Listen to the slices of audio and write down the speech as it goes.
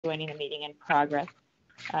joining the meeting in progress.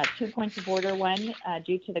 2 points of order. One,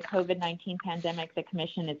 due to the COVID-19 pandemic, the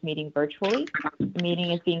Commission is meeting virtually. The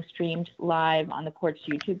meeting is being streamed live on the Port's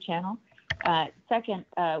YouTube channel. Second,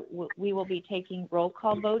 we will be taking roll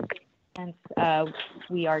call votes since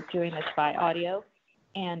we are doing this by audio.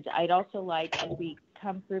 And I'd also like, as we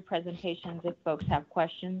come through presentations, if folks have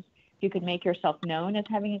questions, you could make yourself known as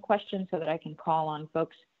having a question so that I can call on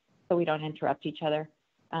folks so we don't interrupt each other.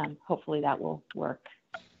 Hopefully that will work.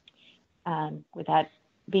 With that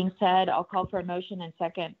being said, I'll call for a motion and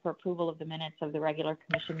second for approval of the minutes of the regular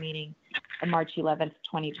Commission meeting on March 11th,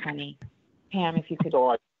 2020. Pam, if you could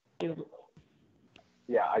do.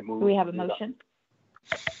 Yeah, I move. Do we have a motion?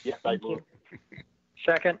 Yes, Thank I move. you.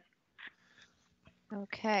 Second.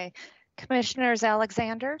 Okay. Commissioners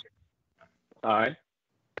Alexander, Aye.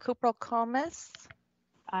 Kupro-Comas,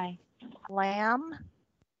 Aye. Lamb,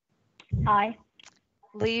 Aye.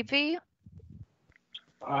 Levy,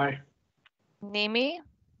 Aye. Nemi,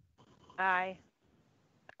 Aye.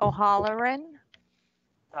 O'Halloran,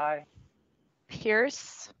 Aye.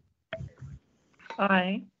 Pierce,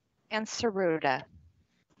 Aye. and Saruda.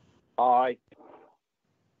 Aye.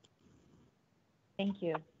 Thank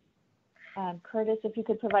you. Curtis, if you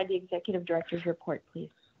could provide the Executive Director's report, please.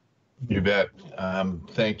 You bet.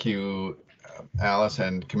 Thank you, Alice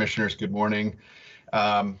and Commissioners. Good morning.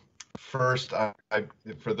 First,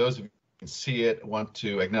 for those of you who can see it, I want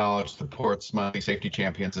to acknowledge the Port's monthly safety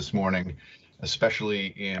champions this morning, especially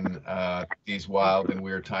in these wild and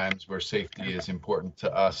weird times where safety is important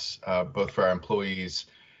to us, both for our employees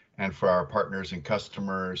and for our partners and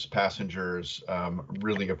customers, passengers.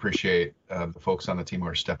 Really appreciate the folks on the team who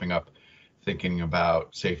are stepping up, thinking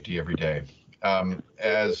about safety every day.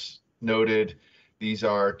 As noted, these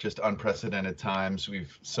are just unprecedented times.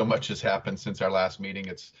 So much has happened since our last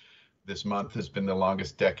meeting. This month has been the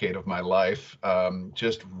longest decade of my life.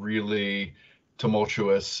 Just really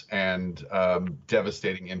tumultuous and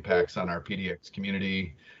devastating impacts on our PDX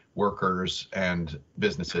community, workers, and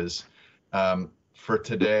businesses. For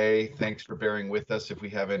today, thanks for bearing with us. If we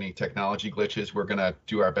have any technology glitches, we're going to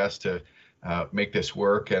do our best to make this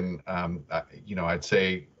work. And, I'd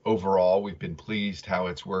say overall, we've been pleased how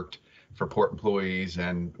it's worked for Port employees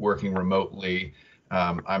and working remotely.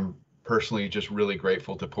 I'm personally just really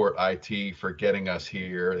grateful to Port IT for getting us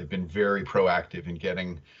here. They've been very proactive in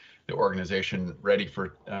getting the organization ready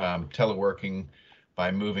for teleworking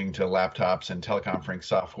by moving to laptops and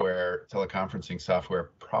teleconferencing software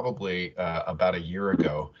probably about a year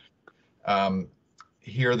ago.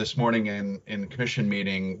 Here this morning in Commission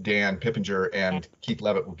meeting, Dan Pippinger and Keith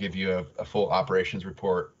Levitt will give you a full operations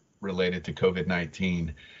report related to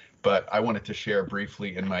COVID-19. But I wanted to share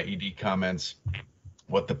briefly in my ED comments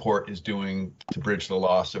what the Port is doing to bridge the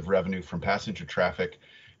loss of revenue from passenger traffic,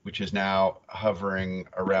 which is now hovering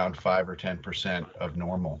around 5 or 10% of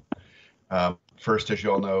normal. First, as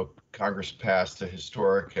you all know, Congress passed a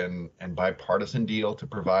historic and bipartisan deal to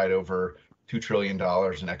provide over $2 trillion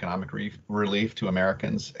in economic relief to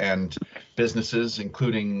Americans and businesses,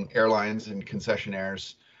 including airlines and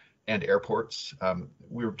concessionaires and airports.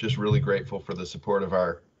 We're just really grateful for the support of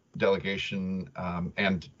our delegation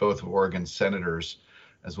and both of Oregon's senators,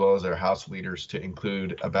 as well as our House leaders, to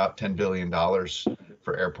include about $10 billion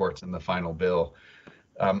for airports in the final bill.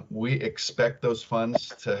 We expect those funds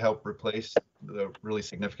to help replace the really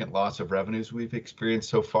significant loss of revenues we've experienced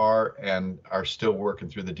so far and are still working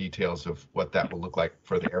through the details of what that will look like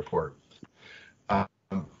for the airport.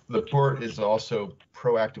 The Port is also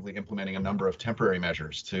proactively implementing a number of temporary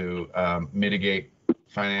measures to mitigate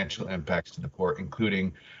financial impacts to the Port,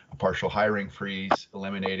 including a partial hiring freeze,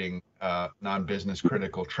 eliminating non-business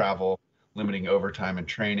critical travel, limiting overtime and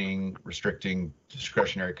training, restricting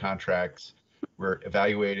discretionary contracts. We're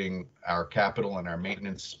evaluating our capital and our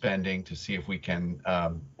maintenance spending to see if we can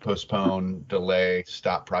postpone, delay,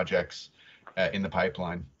 stop projects in the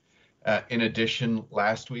pipeline. In addition,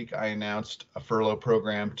 last week I announced a furlough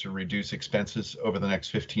program to reduce expenses over the next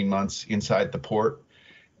 15 months inside the Port.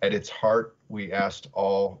 At its heart, we asked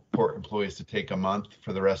all Port employees to take a month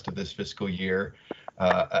for the rest of this fiscal year,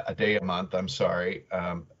 a day a month, I'm sorry,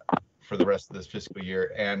 for the rest of this fiscal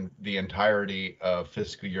year and the entirety of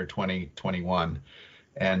fiscal year 2021.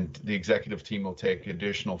 And the executive team will take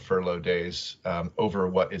additional furlough days over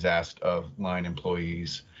what is asked of line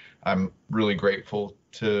employees. I'm really grateful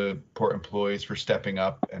to Port employees for stepping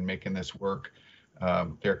up and making this work.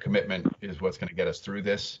 Their commitment is what's going to get us through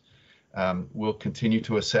this. We'll continue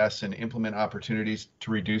to assess and implement opportunities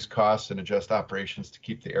to reduce costs and adjust operations to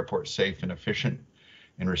keep the airport safe and efficient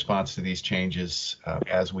in response to these changes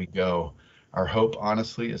as we go. Our hope,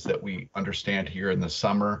 honestly, is that we understand here in the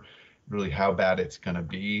summer really how bad it's going to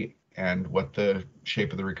be and what the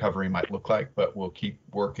shape of the recovery might look like, but we'll keep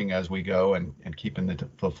working as we go and keeping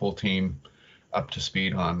the full team up to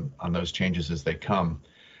speed on those changes as they come.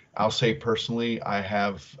 I'll say personally, I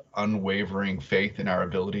have unwavering faith in our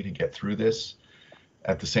ability to get through this.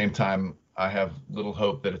 At the same time, I have little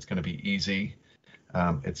hope that it's going to be easy.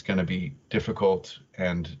 It's going to be difficult,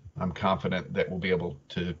 and I'm confident that we'll be able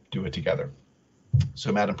to do it together.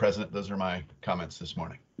 So, Madam President, those are my comments this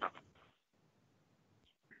morning.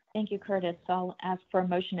 Thank you, Curtis. I'll ask for a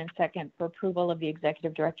motion and second for approval of the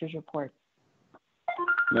Executive Director's report.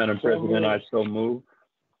 Madam President, I so move.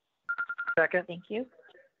 Second. Thank you.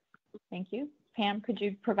 Thank you. Pam, could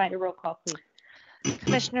you provide a roll call, please?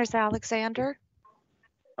 Commissioners Alexander,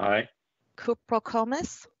 Aye.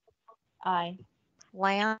 Kuprokomis, Aye.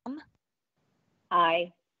 Lamb,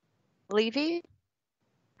 Aye. Levy,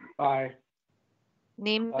 Aye.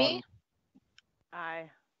 Nemi, Aye.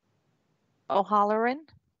 O'Halloran,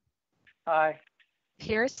 Aye.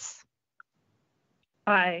 Pierce,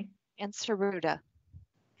 Aye. and Saruda.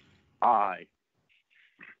 Aye.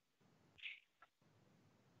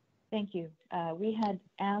 Thank you. We had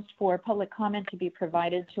asked for public comment to be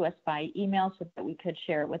provided to us by email so that we could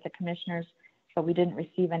share it with the commissioners, but we didn't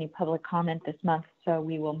receive any public comment this month, so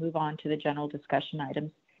we will move on to the general discussion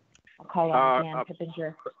items. I'll call on Dan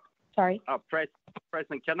Pippinger. Sorry?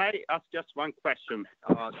 President, can I ask just one question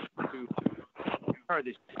to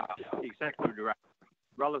Curtis, Executive Director,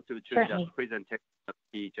 relative to Certainly. the presentation that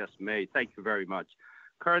he just made? Thank you very much.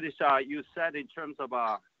 Curtis, you said in terms of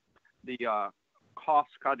the cost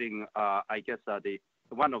cutting, I guess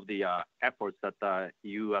one of the efforts that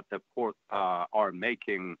you at the port are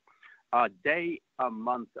making, a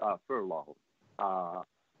month furlough.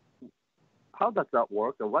 How does that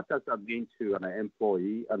work, and what does that mean to an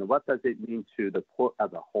employee, and what does it mean to the port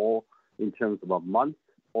as a whole in terms of a month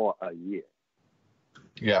or a year?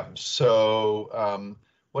 Yeah, so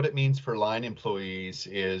what it means for line employees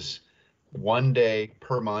is 1 day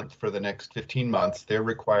per month for the next 15 months, they're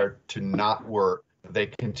required to not work. They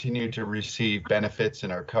continue to receive benefits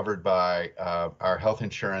and are covered by our health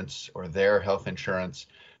insurance or their health insurance,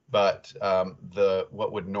 but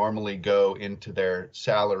what would normally go into their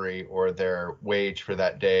salary or their wage for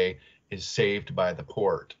that day is saved by the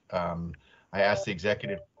port. I asked the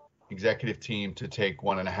executive team to take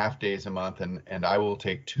 1.5 days a month, and I will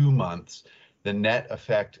take 2 months. The net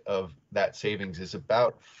effect of that savings is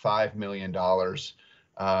about $5 million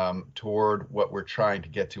toward what we're trying to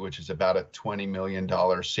get to, which is about a $20 million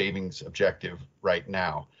savings objective right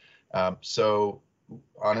now. So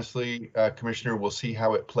honestly, Commissioner, we'll see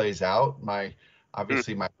how it plays out.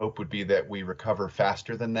 Obviously, my hope would be that we recover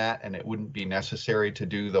faster than that, and it wouldn't be necessary to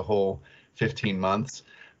do the whole 15 months.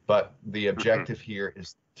 But the objective here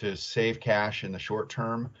is to save cash in the short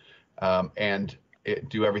term and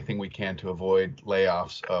do everything we can to avoid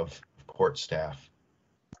layoffs of port staff.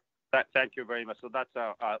 Thank you very much. So that's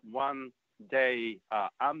a 1 day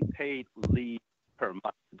unpaid leave per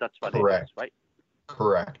month. That's what Correct. It is, right?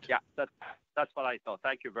 Correct. Yeah, that's what I thought.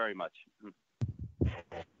 Thank you very much.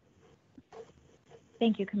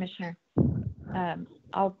 Thank you, Commissioner.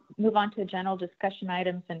 I'll move on to general discussion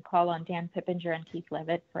items and call on Dan Pippinger and Keith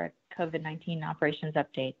Levitt for a COVID-19 operations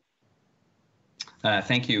update.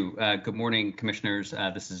 Thank you. Good morning, Commissioners.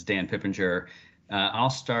 This is Dan Pippinger. I'll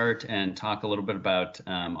start and talk a little bit about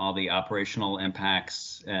all the operational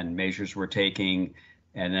impacts and measures we're taking.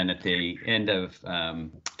 And then at the end of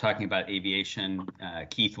talking about aviation,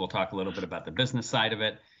 Keith will talk a little bit about the business side of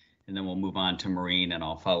it. And then we'll move on to marine, and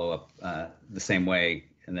I'll follow up the same way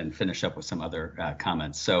and then finish up with some other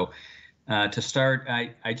comments. So to start,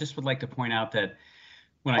 I just would like to point out that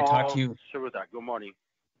when I talked to you, Saruda, good morning.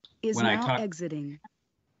 when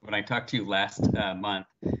I talked to you last month,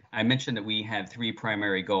 I mentioned that we had 3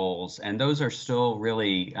 primary goals, and those are still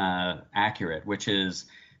really accurate, which is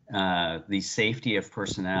the safety of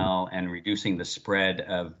personnel and reducing the spread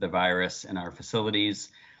of the virus in our facilities.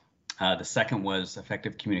 The second was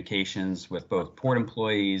effective communications with both port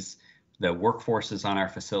employees, the workforces on our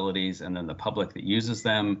facilities, and then the public that uses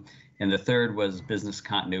them. And the third was business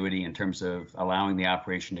continuity in terms of allowing the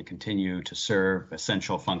operation to continue to serve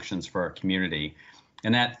essential functions for our community.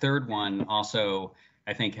 And that third one also,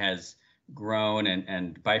 I think, has grown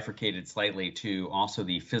and bifurcated slightly to also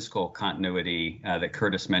the physical continuity that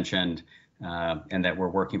Curtis mentioned, and that we're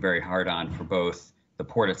working very hard on for both the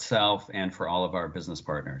port itself and for all of our business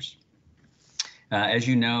partners. As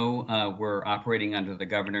you know, we're operating under the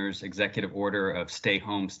governor's executive order of Stay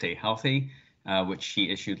Home, Stay Healthy, which she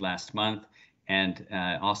issued last month, and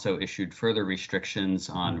also issued further restrictions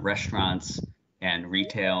on restaurants and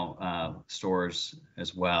retail stores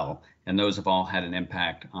as well. And those have all had an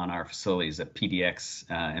impact on our facilities at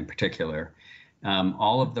PDX in particular.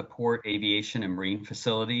 All of the port, aviation, and marine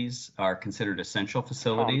facilities are considered essential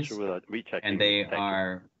facilities, and they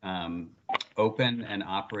are open and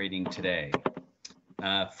operating today.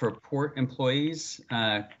 For port employees,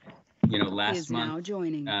 last month,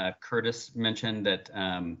 Curtis mentioned that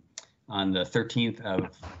on the 13th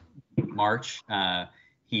of March,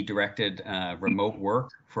 he directed remote work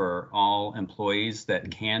for all employees that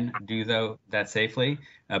can do that safely,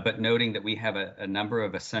 but noting that we have a number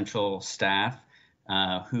of essential staff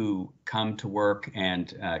who come to work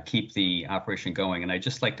and keep the operation going. And I'd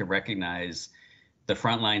just like to recognize the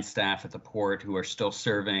frontline staff at the port who are still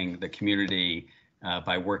serving the community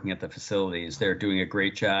by working at the facilities. They're doing a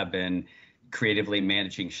great job in creatively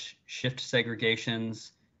managing shift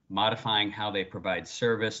segregations, modifying how they provide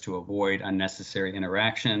service to avoid unnecessary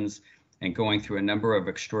interactions, and going through a number of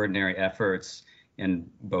extraordinary efforts in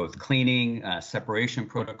both cleaning, separation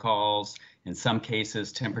protocols, in some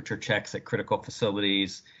cases, temperature checks at critical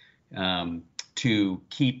facilities, to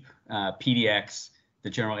keep PDX, the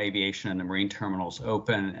general aviation, and the marine terminals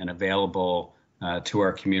open and available to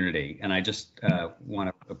our community. And I just want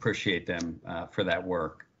to appreciate them for that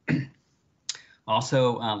work.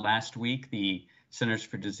 Also, last week, the Centers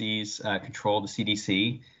for Disease Control, the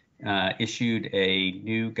CDC, issued a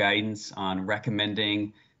new guidance on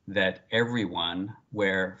recommending that everyone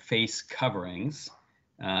wear face coverings,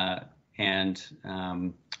 and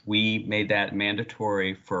we made that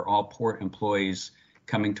mandatory for all port employees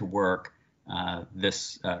coming to work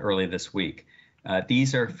early this week.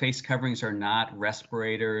 These face coverings are not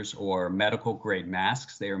respirators or medical grade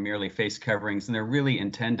masks. They are merely face coverings, and they're really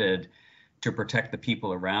intended to protect the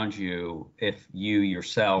people around you if you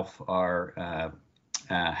yourself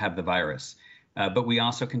have the virus. But we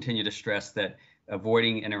also continue to stress that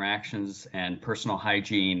avoiding interactions and personal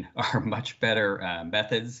hygiene are much better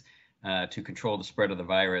methods to control the spread of the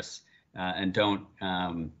virus, and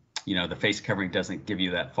the face covering doesn't give you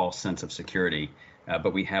that false sense of security,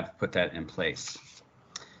 but we have put that in place.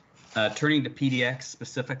 Turning to PDX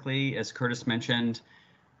specifically, as Curtis mentioned,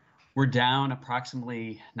 we're down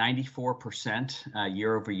approximately 94%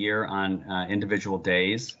 year over year on individual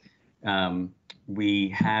days. We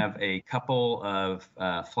have a couple of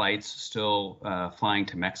flights still flying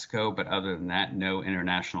to Mexico, but other than that, no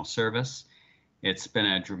international service. It's been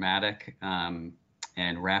a dramatic and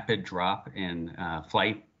rapid drop in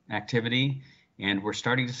flight activity, and we're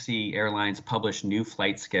starting to see airlines publish new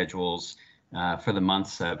flight schedules for the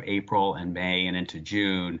months of April and May and into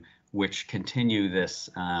June, which continue this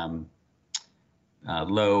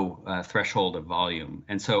low threshold of volume.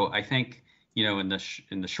 And so I think, in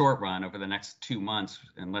the short run, over the next 2 months,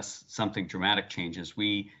 unless something dramatic changes,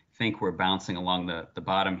 we think we're bouncing along the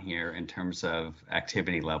bottom here in terms of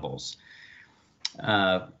activity levels.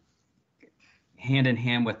 Hand in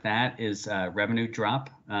hand with that is revenue drop.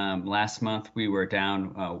 Last month, we were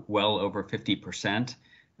down well over 50%.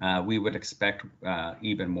 We would expect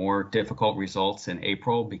even more difficult results in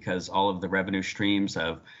April because all of the revenue streams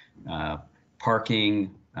of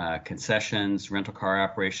parking, concessions, rental car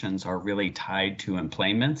operations are really tied to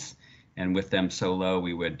employments. And with them so low,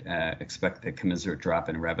 we would expect a commensurate drop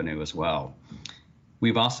in revenue as well.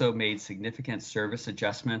 We've also made significant service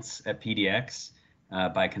adjustments at PDX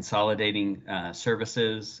by consolidating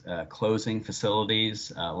services, closing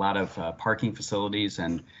facilities, a lot of parking facilities,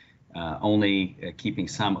 and only keeping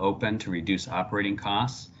some open to reduce operating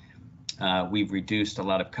costs. We've reduced a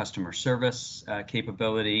lot of customer service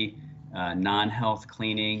capability, non-health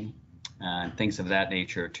cleaning, things of that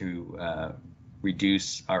nature to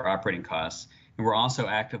reduce our operating costs. And we're also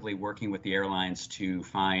actively working with the airlines to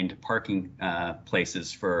find parking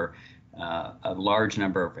places for a large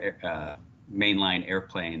number of mainline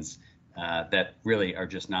airplanes that really are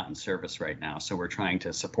just not in service right now. So we're trying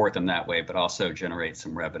to support them that way, but also generate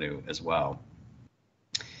some revenue as well.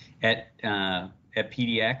 At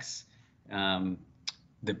PDX,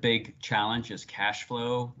 the big challenge is cash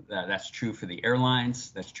flow. That's true for the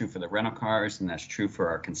airlines, that's true for the rental cars, and that's true for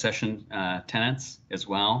our concession tenants as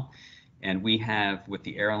well. And we have, with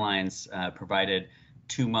the airlines, provided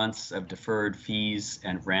 2 months of deferred fees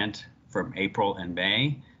and rent from April and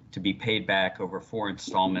May to be paid back over 4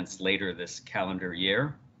 installments later this calendar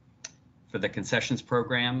year. For the concessions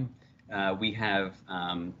program, we have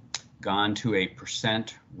gone to a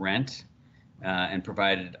 % rent and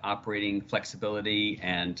provided operating flexibility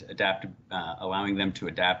and allowing them to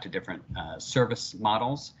adapt to different service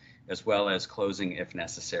models, as well as closing if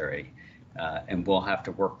necessary. And we'll have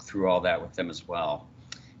to work through all that with them as well.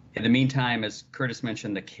 In the meantime, as Curtis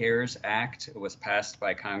mentioned, the CARES Act was passed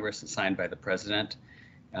by Congress and signed by the President.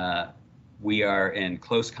 We are in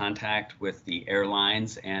close contact with the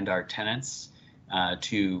airlines and our tenants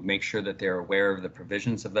to make sure that they're aware of the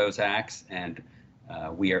provisions of those acts, and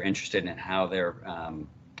we are interested in how they're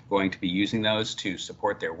going to be using those to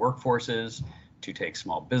support their workforces, to take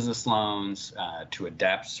small business loans, to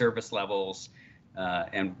adapt service levels,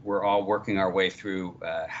 and we're all working our way through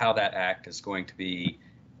how that act is going to be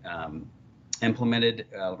implemented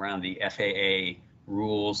around the FAA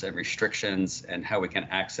rules and restrictions and how we can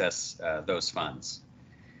access those funds.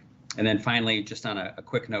 And then finally, just on a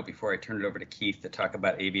quick note before I turn it over to Keith to talk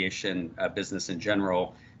about aviation business in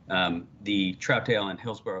general, the Troutdale and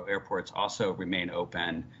Hillsborough airports also remain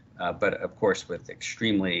open, but of course with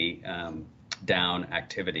extremely down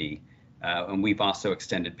activity. And we've also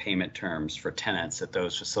extended payment terms for tenants at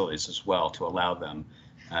those facilities as well to allow them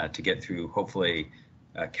to get through, hopefully,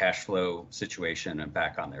 a cash flow situation and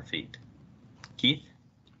back on their feet. Keith?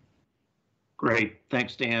 Great,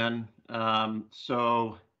 thanks, Dan.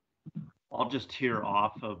 So I'll just tear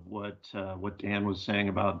off of what Dan was saying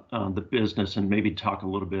about the business and maybe talk a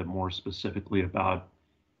little bit more specifically about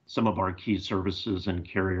some of our key services and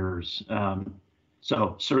carriers.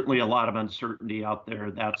 So certainly a lot of uncertainty out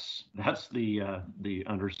there. That's the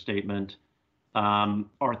understatement.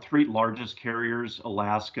 Our three largest carriers,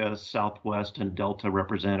 Alaska, Southwest, and Delta,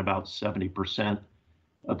 represent about 70%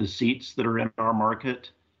 of the seats that are in our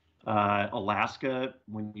market. Alaska,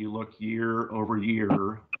 when you look year over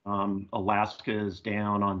year, Alaska is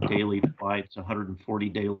down on daily flights, 140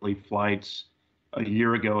 daily flights a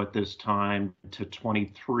year ago at this time to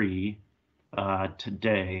 23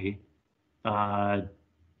 today.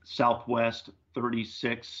 Southwest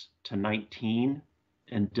 36 to 19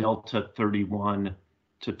 and Delta 31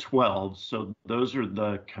 to 12. So those are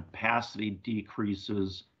the capacity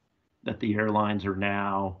decreases that the airlines are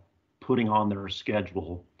now putting on their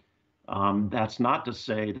schedule. That's not to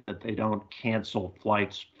say that they don't cancel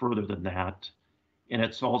flights further than that. And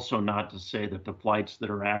it's also not to say that the flights that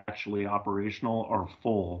are actually operational are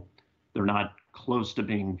full. They're not close to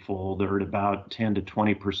being full. They're at about 10 to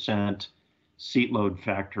 20% seat load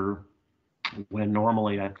factor, when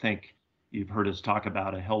normally I think you've heard us talk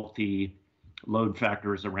about a healthy load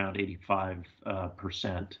factor is around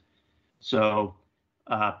 85%. So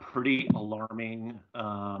pretty alarming,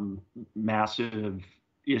 massive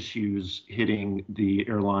issues hitting the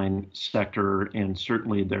airline sector, and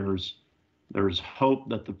certainly there's hope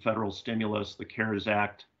that the federal stimulus, the CARES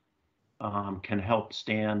Act, can help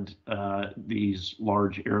stand these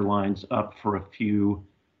large airlines up for a few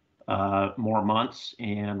more months,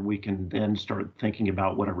 and we can then start thinking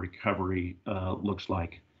about what a recovery looks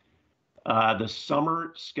like. The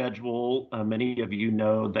summer schedule, many of you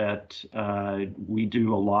know that we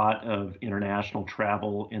do a lot of international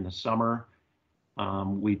travel in the summer.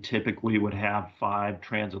 We typically would have 5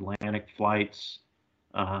 transatlantic flights.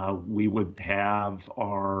 We would have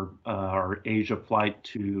our Asia flight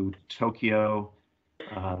to Tokyo.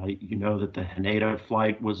 You know that the Haneda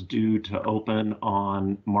flight was due to open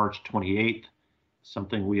on March 28th,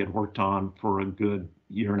 something we had worked on for a good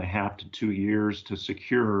 1.5 to 2 years to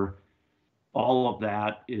secure. All of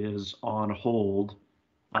that is on hold,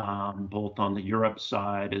 both on the Europe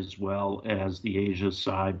side as well as the Asia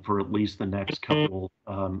side for at least the next couple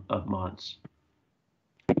of months.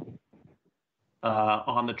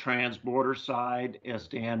 On the transborder side, as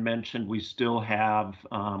Dan mentioned, we still have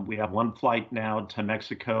we have 1 flight now to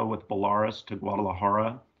Mexico with Volaris to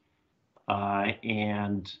Guadalajara,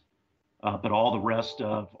 but all the rest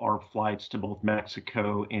of our flights to both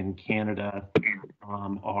Mexico and Canada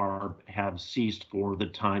have ceased for the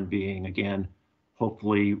time being. Again,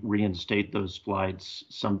 hopefully reinstate those flights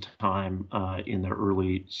sometime in the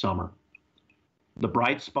early summer. The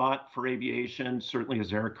bright spot for aviation certainly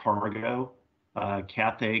is air cargo.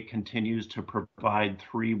 Cathay continues to provide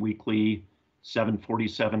 3 weekly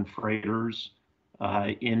 747 freighters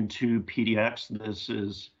into PDX. This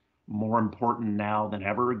is more important now than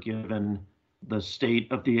ever, given the state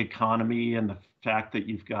of the economy and the fact that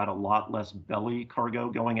you've got a lot less belly cargo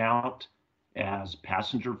going out. As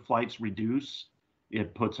passenger flights reduce,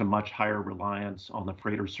 it puts a much higher reliance on the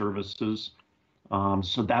freighter services.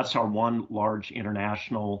 So that's our one large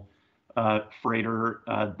international freighter.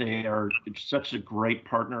 They are such a great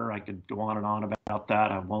partner. I could go on and on about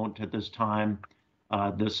that. I won't at this time.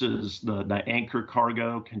 This is the anchor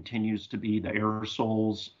cargo continues to be the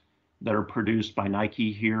aerosols that are produced by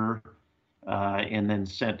Nike here and then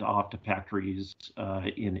sent off to factories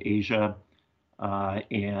in Asia.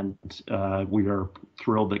 And we are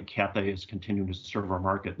thrilled that Cathay is continuing to serve our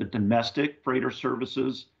market. The domestic freighter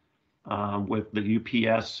services with the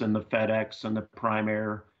UPS and the FedEx and the Prime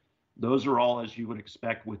Air. Those are all, as you would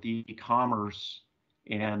expect with e-commerce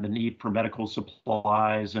and the need for medical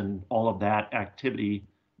supplies and all of that activity,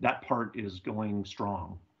 that part is going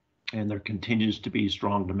strong. And there continues to be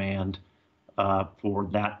strong demand for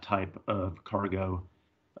that type of cargo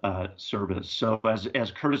service. So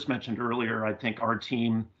as Curtis mentioned earlier, I think our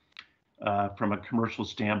team, from a commercial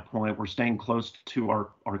standpoint, we're staying close to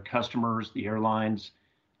our customers, the airlines,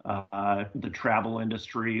 the travel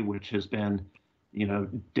industry, which has been,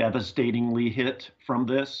 devastatingly hit from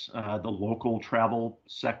this, the local travel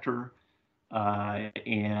sector.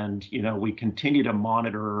 And, we continue to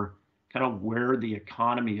monitor kind of where the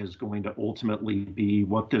economy is going to ultimately be,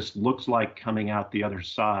 what this looks like coming out the other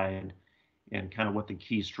side, and kind of what the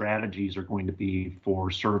key strategies are going to be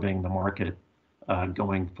for serving the market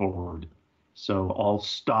going forward. So I'll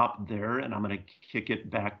stop there, and I'm going to kick it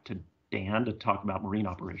back to Dan to talk about marine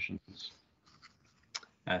operations.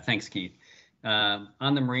 Thanks, Keith. On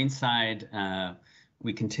the marine side,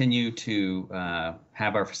 we continue to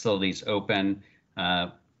have our facilities open.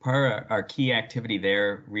 Part of our key activity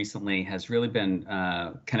there recently has really been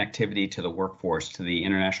connectivity to the workforce, to the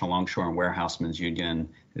International Longshore and Warehousemen's Union,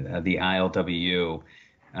 the ILWU,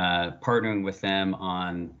 partnering with them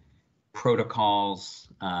on protocols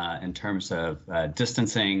in terms of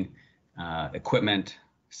distancing, equipment,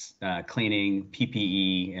 cleaning,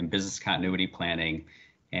 PPE, and business continuity planning,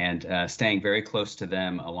 and staying very close to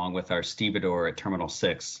them along with our stevedore at Terminal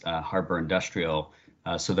 6, Harbor Industrial,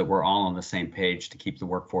 so that we're all on the same page to keep the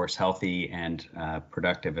workforce healthy and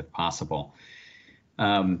productive if possible.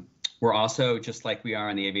 We're also, just like we are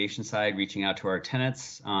on the aviation side, reaching out to our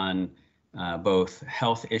tenants on both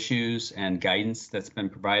health issues and guidance that's been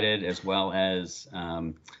provided, as well as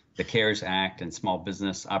the CARES Act and small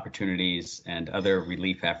business opportunities and other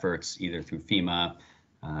relief efforts, either through FEMA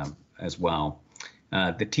as well.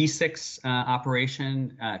 The T6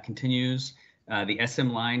 operation continues. The SM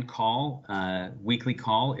line call, weekly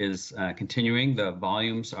call, is continuing. The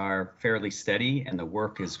volumes are fairly steady and the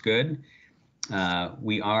work is good.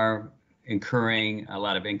 We are incurring a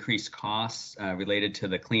lot of increased costs related to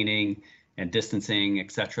the cleaning and distancing,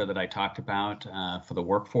 et cetera, that I talked about for the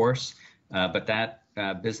workforce. But that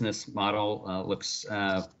business model looks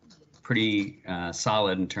pretty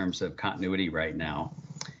solid in terms of continuity right now.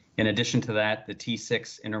 In addition to that, the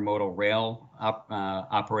T6 intermodal rail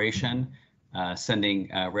operation, sending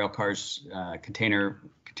rail cars,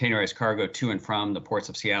 containerized cargo to and from the ports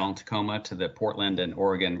of Seattle and Tacoma to the Portland and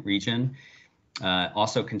Oregon region,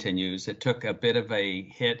 also continues. It took a bit of a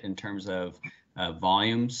hit in terms of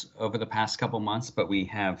volumes over the past couple months, but we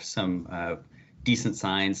have some decent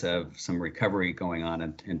signs of some recovery going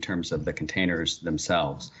on in terms of the containers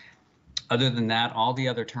themselves. Other than that, all the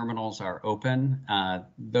other terminals are open.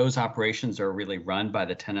 Those operations are really run by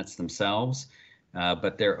the tenants themselves,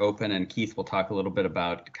 but they're open, and Keith will talk a little bit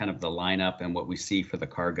about kind of the lineup and what we see for the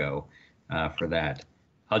cargo for that.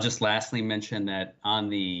 I'll just lastly mention that on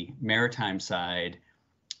the maritime side,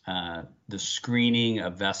 the screening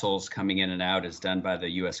of vessels coming in and out is done by the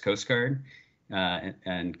U.S. Coast Guard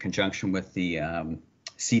in conjunction with the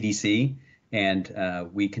CDC.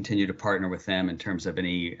 And we continue to partner with them in terms of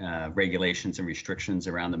any regulations and restrictions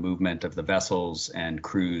around the movement of the vessels and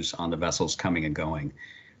crews on the vessels coming and going.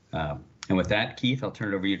 And with that, Keith, I'll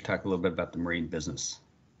turn it over to you to talk a little bit about the marine business.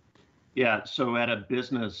 Yeah, so at a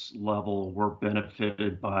business level, we're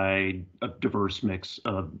benefited by a diverse mix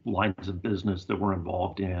of lines of business that we're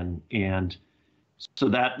involved in. And so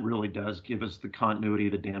that really does give us the continuity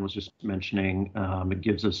that Dan was just mentioning. It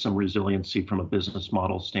gives us some resiliency from a business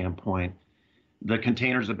model standpoint. The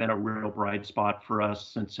containers have been a real bright spot for us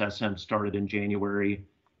since SM started in January.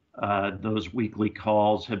 Those weekly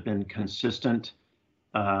calls have been consistent.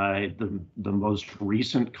 The most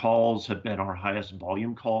recent calls have been our highest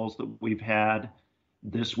volume calls that we've had.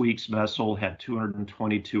 This week's vessel had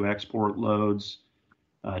 222 export loads,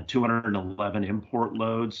 211 import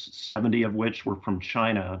loads, 70 of which were from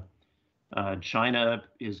China. China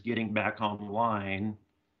is getting back online.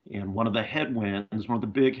 And one of the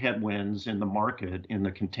big headwinds in the market, in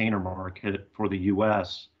the container market for the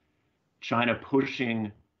US, China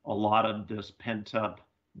pushing a lot of this pent up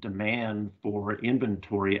demand for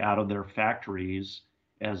inventory out of their factories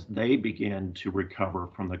as they begin to recover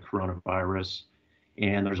from the coronavirus.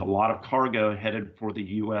 And there's a lot of cargo headed for the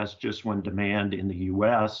US just when demand in the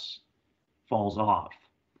US falls off.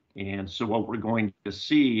 And so what we're going to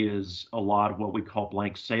see is a lot of what we call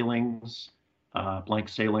blank sailings. Blank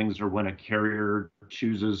sailings are when a carrier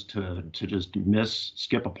chooses to just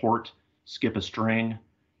skip a port, skip a string.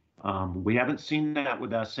 We haven't seen that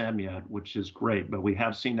with SM yet, which is great, but we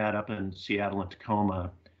have seen that up in Seattle and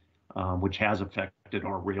Tacoma, which has affected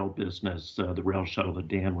our rail business, the rail shuttle that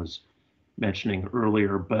Dan was mentioning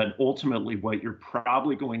earlier. But ultimately, what you're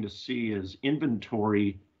probably going to see is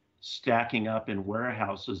inventory stacking up in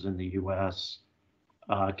warehouses in the US,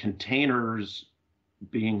 containers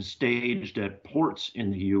being staged at ports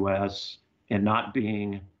in the US and not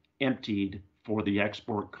being emptied for the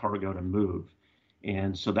export cargo to move.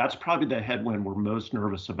 And so that's probably the headwind we're most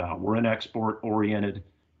nervous about. We're an export-oriented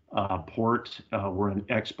port. We're an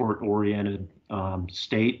export-oriented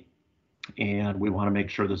state, and we want to make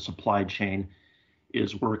sure the supply chain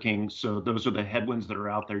is working. So those are the headwinds that are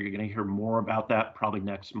out there. You're going to hear more about that probably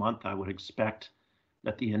next month. I would expect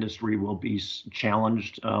that the industry will be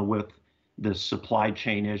challenged with this supply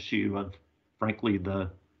chain issue of, frankly,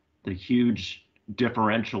 the huge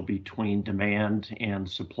differential between demand and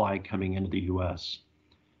supply coming into the U.S.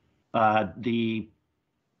 The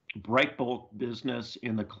break bulk business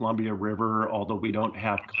in the Columbia River, although we don't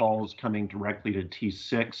have calls coming directly to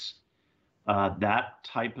T6, that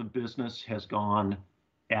type of business has gone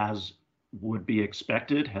as would be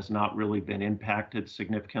expected, has not really been impacted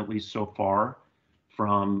significantly so far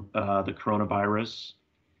from the coronavirus.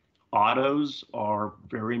 Autos are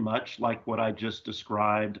very much like what I just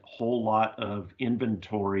described, whole lot of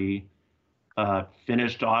inventory,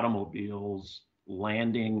 finished automobiles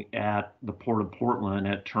landing at the Port of Portland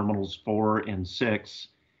at terminals 4 and 6,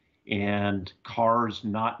 and cars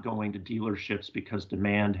not going to dealerships because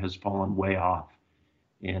demand has fallen way off.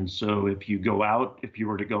 And so if you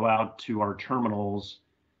were to go out to our terminals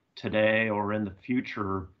today or in the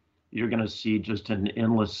future, you're going to see just an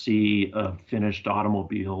endless sea of finished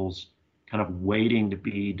automobiles kind of waiting to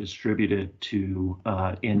be distributed to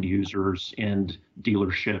end users and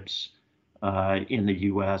dealerships in the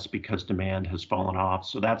US because demand has fallen off.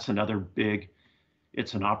 So that's another big,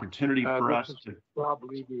 it's an opportunity for us to. Rob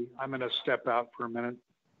Levy. I'm going to step out for a minute.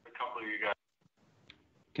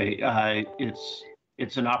 Okay,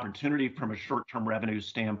 it's an opportunity from a short-term revenue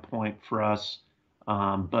standpoint for us.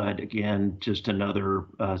 But again, just another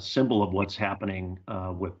symbol of what's happening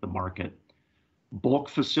with the market. Bulk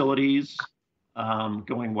facilities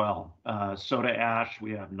going well. Soda ash,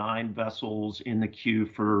 we have 9 vessels in the queue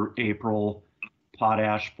for April.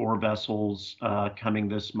 Potash, 4 vessels coming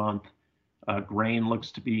this month. Grain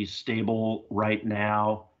looks to be stable right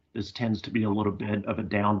now. This tends to be a little bit of a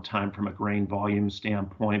downtime from a grain volume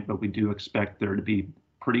standpoint, but we do expect there to be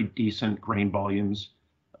pretty decent grain volumes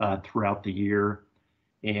throughout the year.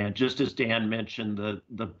 And just as Dan mentioned,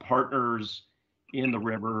 the partners in the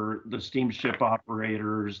river, the steamship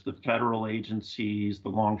operators, the federal agencies, the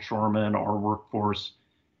longshoremen, our workforce,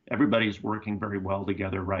 everybody's working very well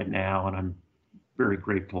together right now, and I'm very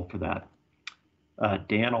grateful for that.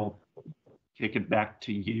 Dan, I'll kick it back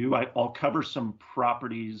to you. I'll cover some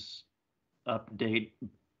properties update.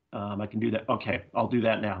 I can do that. Okay, I'll do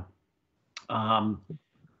that now.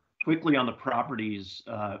 Quickly on the properties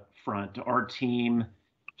front, our team,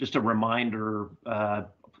 just a reminder,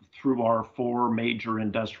 through our 4 major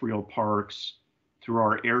industrial parks, through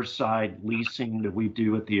our airside leasing that we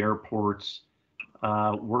do at the airports,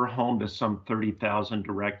 we're home to some 30,000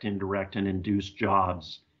 direct, indirect, and induced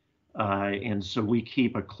jobs. And so we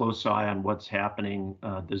keep a close eye on what's happening.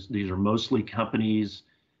 These are mostly companies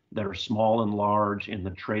that are small and large in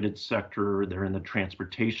the traded sector. They're in the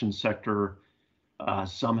transportation sector.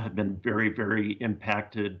 Some have been very, very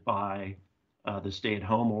impacted by the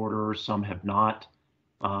stay-at-home order. Some have not.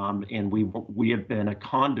 And we have been a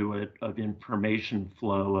conduit of information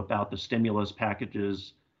flow about the stimulus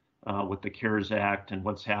packages with the CARES Act and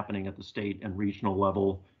what's happening at the state and regional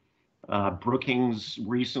level. Brookings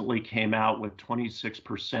recently came out with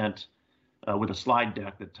 26%, with a slide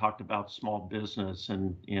deck that talked about small business,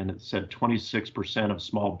 and it said 26% of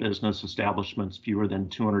small business establishments fewer than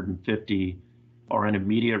 250 are in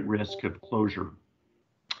immediate risk of closure.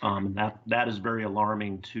 And that is very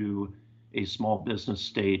alarming to a small business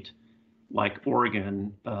state like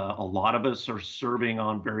Oregon. A lot of us are serving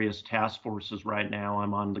on various task forces right now.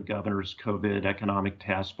 I'm on the governor's COVID economic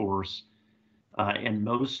task force. And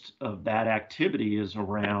most of that activity is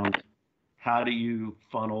around how do you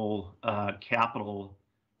funnel capital,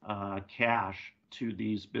 cash to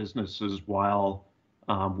these businesses while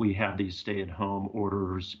we have these stay-at-home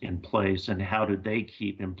orders in place, and how do they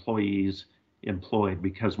keep employees employed?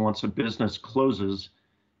 Because once a business closes,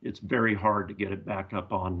 it's very hard to get it back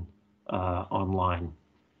up on online.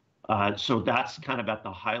 So that's kind of at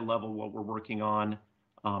the high level what we're working on.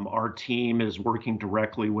 Our team is working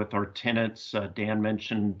directly with our tenants. Dan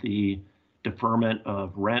mentioned the deferment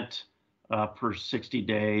of rent for 60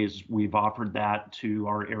 days. We've offered that to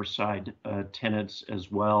our airside tenants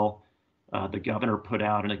as well. The governor put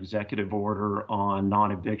out an executive order on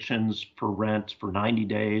non-evictions for rent for 90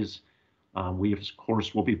 days. We, of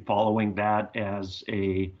course, will be following that as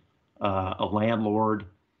a landlord.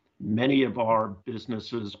 Many of our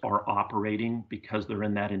businesses are operating because they're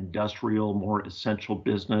in that industrial, more essential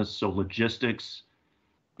business. So logistics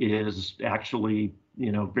is actually,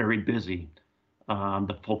 very busy.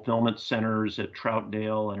 The fulfillment centers at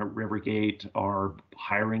Troutdale and at Rivergate are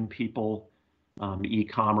hiring people.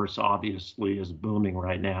 E-commerce obviously is booming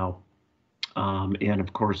right now. And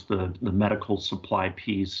of course, the medical supply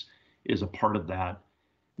piece is a part of that.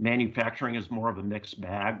 Manufacturing is more of a mixed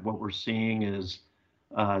bag. What we're seeing is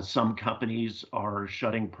some companies are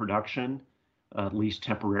shutting production, at least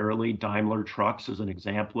temporarily. Daimler Trucks is an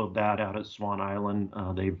example of that out at Swan Island.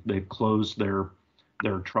 They've closed their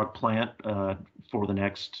truck plant for the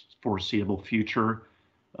next foreseeable future.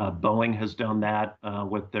 Boeing has done that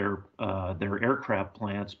with their aircraft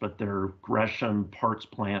plants, but their Gresham parts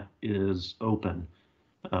plant is open,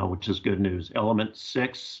 which is good news. Element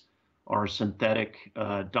 6, our synthetic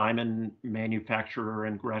diamond manufacturer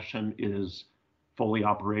in Gresham, is fully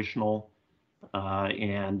operational.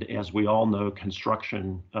 And as we all know,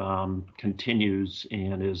 construction continues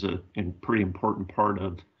and is a pretty important part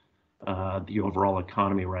of the overall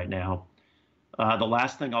economy right now. The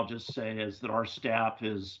last thing I'll just say is that our staff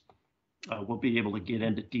will be able to get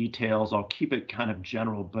into details. I'll keep it kind of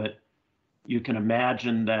general, but you can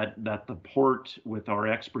imagine that the port, with our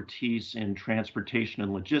expertise in transportation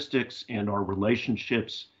and logistics and our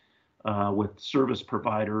relationships with service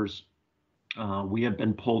providers, we have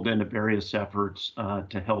been pulled into various efforts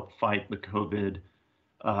to help fight the COVID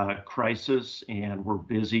crisis, and we're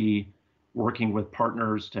busy working with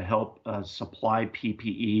partners to help supply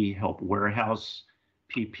PPE, help warehouse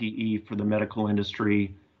PPE for the medical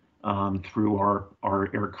industry through our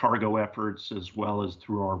air cargo efforts, as well as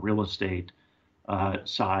through our real estate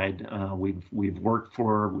side. We've worked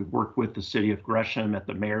with the city of Gresham at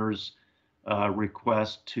the mayor's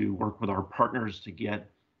request to work with our partners to get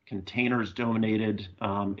containers donated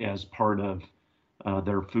as part of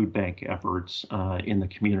their food bank efforts in the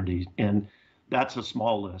community. And that's a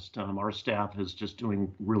small list. Our staff is just doing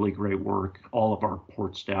really great work. All of our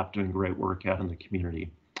port staff doing great work out in the community.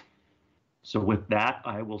 So with that,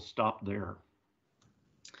 I will stop there.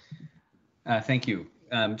 Thank you.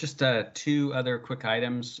 Just two other quick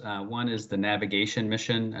items. One is the navigation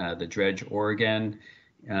mission, the Dredge Oregon.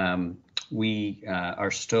 We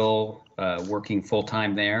are still working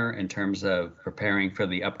full-time there in terms of preparing for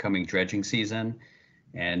the upcoming dredging season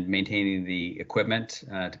and maintaining the equipment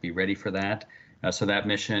to be ready for that. So that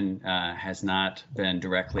mission has not been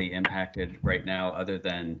directly impacted right now, other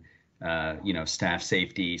than staff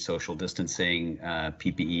safety, social distancing,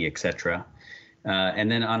 PPE, et cetera. And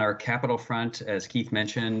then on our capital front, as Keith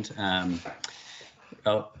mentioned,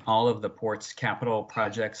 all of the port's capital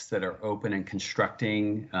projects that are open and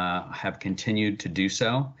constructing have continued to do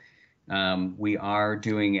so. We are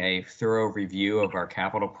doing a thorough review of our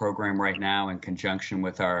capital program right now in conjunction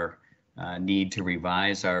with our need to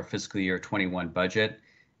revise our fiscal year 21 budget,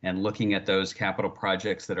 and looking at those capital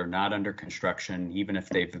projects that are not under construction, even if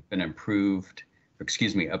they've been approved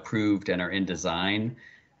and are in design,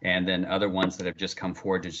 and then other ones that have just come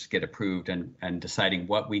forward to just get approved, and deciding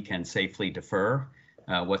what we can safely defer,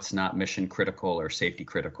 what's not mission critical or safety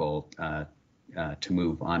critical to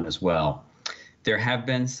move on as well. There have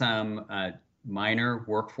been some minor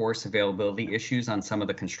workforce availability issues on some of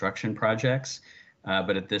the construction projects,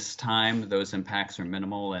 but at this time, those impacts are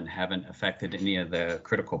minimal and haven't affected any of the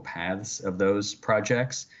critical paths of those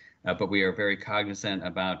projects. But we are very cognizant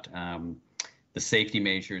about the safety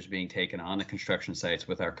measures being taken on the construction sites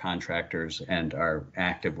with our contractors, and are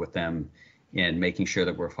active with them in making sure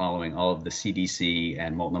that we're following all of the CDC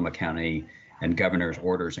and Multnomah County and governor's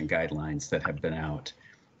orders and guidelines that have been out.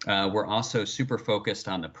 We're also super focused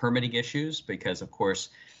on the permitting issues because, of course,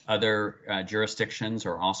 other jurisdictions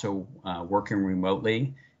are also working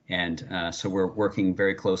remotely. And so we're working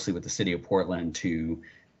very closely with the city of Portland to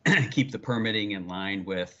keep the permitting in line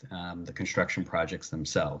with the construction projects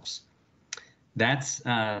themselves. That's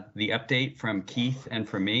the update from Keith and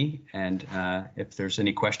from me. And if there's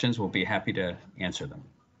any questions, we'll be happy to answer them.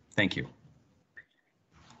 Thank you.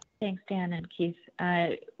 Thanks, Dan and Keith.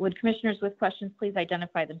 Would commissioners with questions please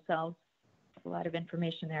identify themselves? A lot of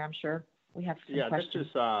information there, I'm sure. We have some questions.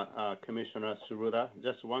 This is Commissioner Tsuruda.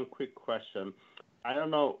 Just one quick question. I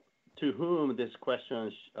don't know to whom this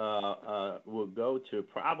question will go to.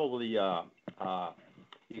 Probably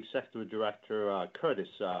Executive Director Curtis.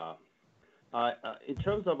 in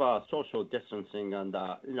terms of social distancing and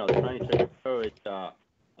trying to encourage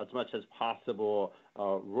as much as possible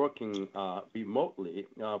working remotely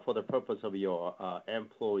for the purpose of your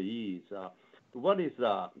employees, what is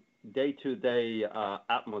the day-to-day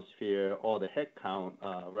atmosphere or the headcount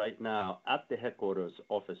right now at the headquarters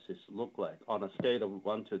offices look like on a scale of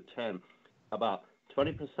 1 to 10? About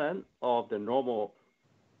 20% of the normal,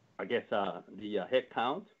 I guess, the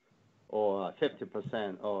headcount, or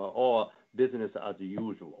 50%, or business as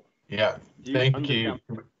usual? Yeah, thank you.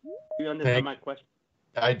 Do you understand my question?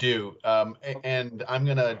 I do. And I'm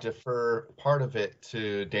going to defer part of it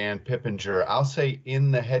to Dan Pippinger. I'll say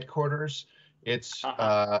in the headquarters, it's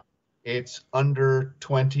under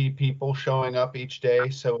 20 people showing up each day.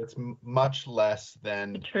 So it's much less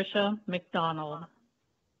than Patricia McDonald.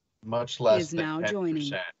 Much less is than now 10%.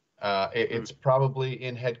 joining. It's probably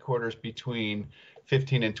in headquarters between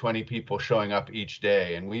 15 and 20 people showing up each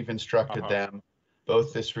day. And we've instructed them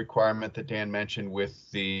both this requirement that Dan mentioned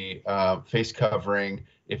with the face covering,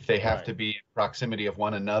 if they have to be in proximity of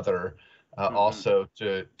one another, also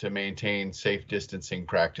to maintain safe distancing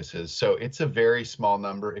practices. So it's a very small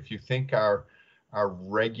number. If you think our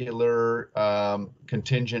regular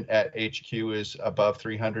contingent at HQ is above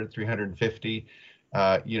 300, 350,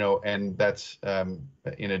 and that's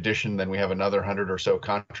in addition, then we have another 100 or so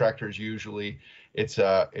contractors. Usually it's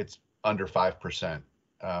under 5%.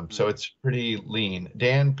 So it's pretty lean.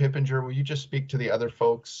 Dan Pippinger, will you just speak to the other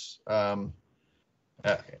folks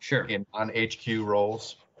Sure. on HQ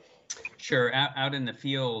roles? Sure. Out in the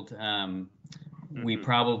field, we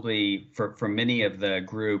probably, for many of the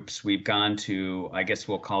groups, we've gone to, I guess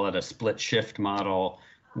we'll call it a split shift model,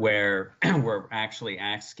 where we're actually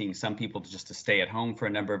asking some people just to stay at home for a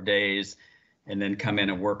number of days and then come in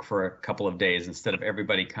and work for a couple of days instead of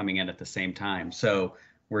everybody coming in at the same time. So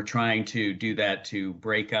we're trying to do that to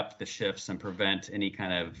break up the shifts and prevent any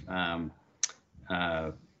kind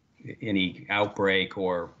of any outbreak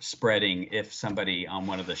or spreading if somebody on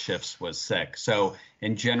one of the shifts was sick. So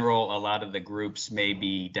in general, a lot of the groups may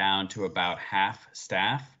be down to about half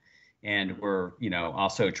staff. And we're,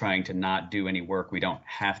 also trying to not do any work we don't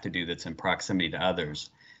have to do that's in proximity to others.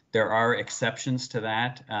 There are exceptions to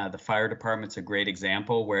that. The fire department's a great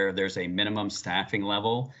example where there's a minimum staffing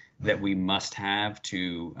level that we must have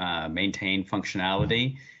to maintain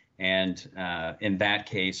functionality. And in that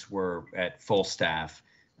case, we're at full staff,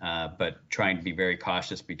 but trying to be very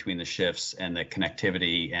cautious between the shifts and the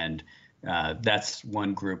connectivity. And that's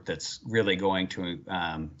one group that's really going to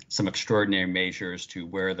some extraordinary measures to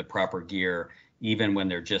wear the proper gear, even when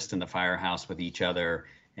they're just in the firehouse with each other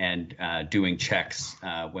and doing checks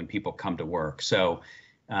when people come to work. So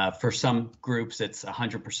for some groups, it's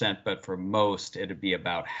 100%, but for most, it'd be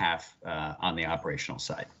about half on the operational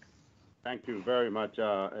side. Thank you very much.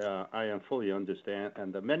 I fully understand.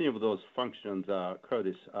 And many of those functions,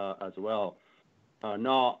 Curtis, as well, are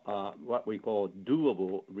not what we call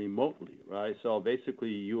doable remotely, right? So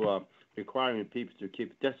basically, you are requiring people to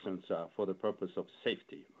keep distance for the purpose of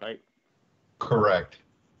safety, right? Correct.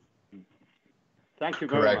 Thank you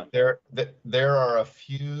very much. There are a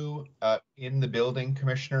few in the building,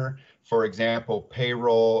 Commissioner. For example,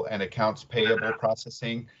 payroll and accounts payable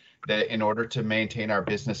processing, that in order to maintain our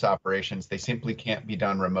business operations, they simply can't be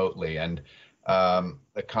done remotely. And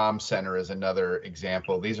the comm center is another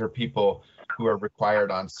example. These are people who are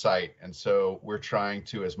required on site. And so we're trying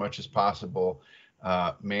to, as much as possible,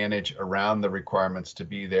 manage around the requirements to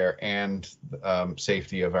be there and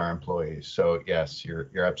safety of our employees. So yes,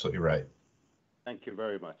 you're absolutely right. Thank you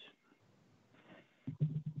very much.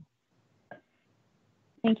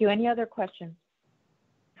 Thank you. Any other questions?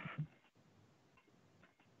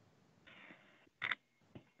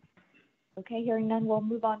 Okay, hearing none, we'll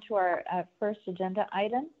move on to our first agenda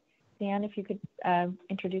item. Dan, if you could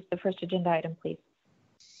introduce the first agenda item, please.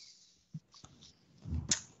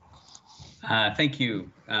 Thank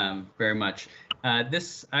you very much.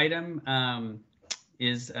 This item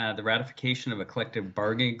is the ratification of a collective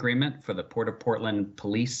bargaining agreement for the Port of Portland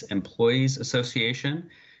Police Employees Association.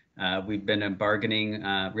 We've been bargaining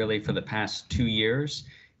really for the past 2 years.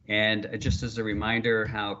 And just as a reminder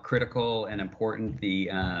how critical and important the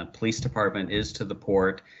police department is to the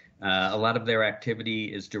port, a lot of their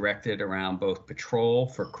activity is directed around both patrol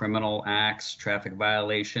for criminal acts, traffic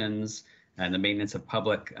violations, and the maintenance of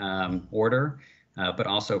public order, but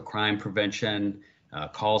also crime prevention,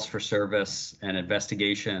 calls for service, and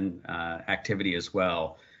investigation activity as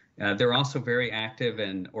well. They're also very active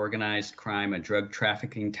in organized crime and drug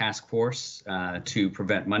trafficking task force to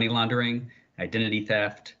prevent money laundering, identity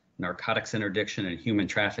theft, narcotics interdiction, and human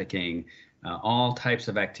trafficking all types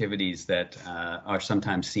of activities that are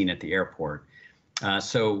sometimes seen at the airport.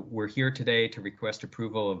 So we're here today to request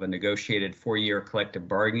approval of a negotiated 4-year collective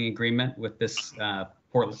bargaining agreement with this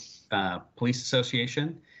Portland Police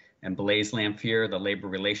Association. And Blaise Lamphere, the Labor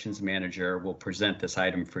Relations Manager, will present this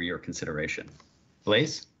item for your consideration.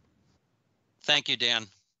 Blaise? Thank you, Dan.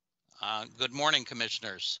 Good morning,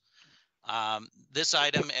 Commissioners. This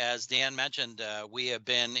item, as Dan mentioned, we have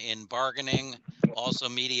been in bargaining, also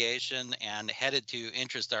mediation, and headed to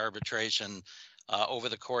interest arbitration over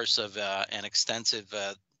the course of an extensive,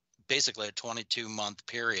 basically a 22-month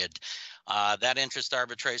period. That interest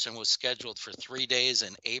arbitration was scheduled for 3 days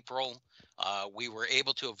in April. We were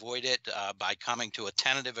able to avoid it by coming to a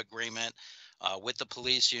tentative agreement with the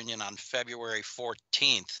police union on February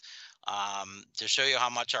 14th. To show you how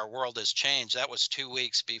much our world has changed, that was 2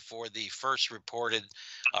 weeks before the first reported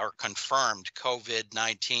or confirmed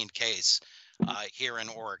COVID-19 case here in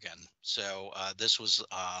Oregon. So this was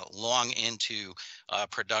long into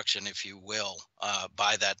production, if you will,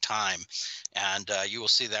 by that time. And you will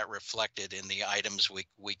see that reflected in the items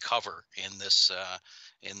we cover in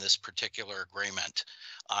this particular agreement.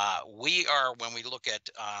 We are, when we look at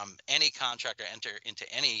any contract or enter into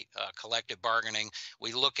any collective bargaining,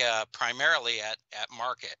 we look primarily at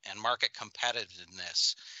market and market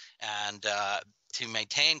competitiveness. And to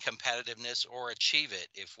maintain competitiveness or achieve it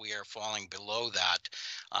if we are falling below that,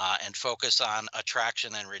 and focus on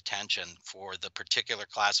attraction and retention for the particular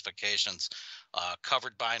classifications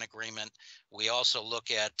covered by an agreement. We also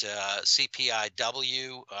look at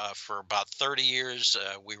CPIW. For about 30 years,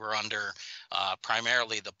 we were under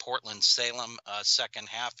primarily the Portland-Salem second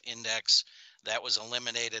half index. That was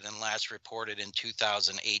eliminated and last reported in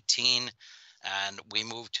 2018. And we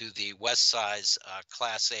moved to the West Size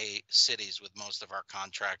Class A cities with most of our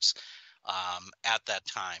contracts at that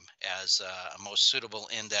time as a most suitable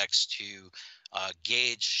index to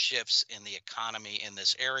gauge shifts in the economy in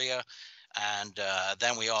this area. And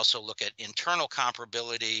then we also look at internal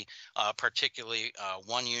comparability, particularly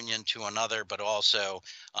one union to another, but also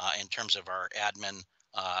in terms of our admin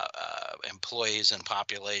employees and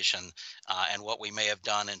population, and what we may have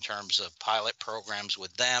done in terms of pilot programs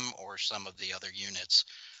with them or some of the other units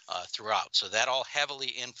throughout. So that all heavily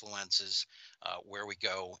influences where we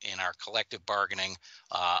go in our collective bargaining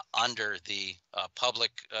under the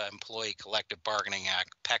Public Employee Collective Bargaining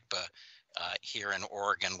Act, PECPA, here in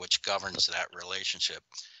Oregon, which governs that relationship.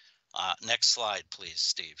 Next slide, please,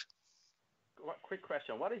 Steve. Quick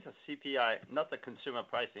question. What is a CPI? Not the Consumer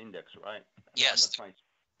Price Index, right? Yes,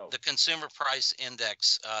 the Consumer Price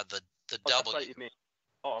Index, the W. That's what you mean.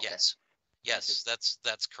 Oh, okay. Yes,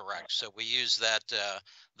 that's correct. So we use that,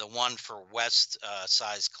 the one for West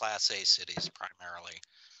size Class A cities primarily.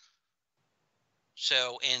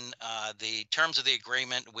 So in the terms of the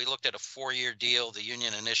agreement, we looked at a 4-year deal. The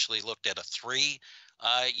union initially looked at a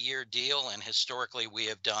 3-year deal, and historically we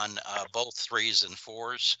have done both 3s and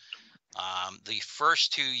 4s. The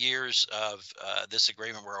first 2 years of this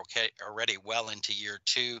agreement were already well into year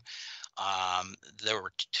 2. There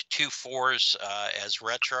were 2 4s as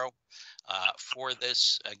retro. For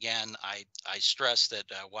this, again, I stress that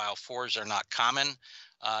while 4s are not common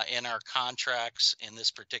in our contracts, in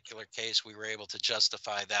this particular case, we were able to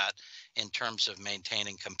justify that in terms of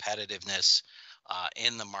maintaining competitiveness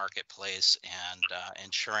in the marketplace and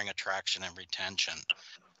ensuring attraction and retention.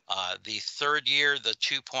 The third year, the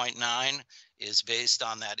 2.9, is based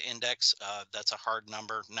on that index. That's a hard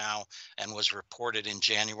number now and was reported in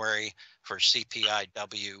January for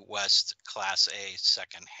CPIW West Class A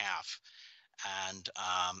second half. And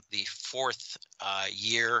the fourth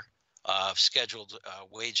year of scheduled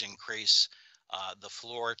wage increase, the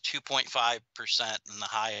floor 2.5% and the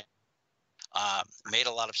high made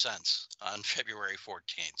a lot of sense on February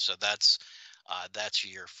 14th. So that's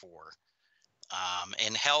year 4.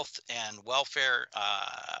 In health and welfare,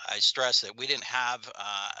 I stress that we didn't have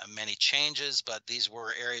many changes, but these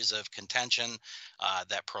were areas of contention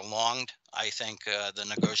that prolonged, I think, the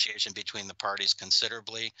negotiation between the parties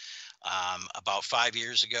considerably. About 5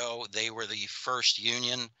 years ago, they were the first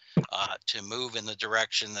union to move in the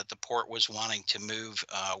direction that the port was wanting to move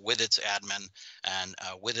with its admin and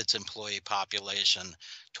with its employee population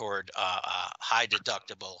toward a high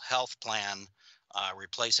deductible health plan,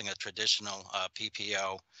 replacing a traditional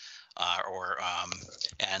PPO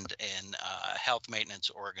and in health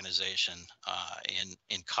maintenance organization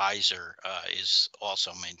in Kaiser is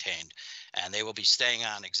also maintained, and they will be staying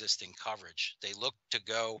on existing coverage. They look to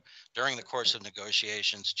go during the course of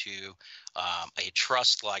negotiations to a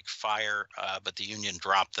trust like fire, but the union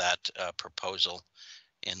dropped that proposal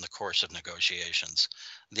in the course of negotiations.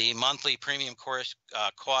 The monthly premium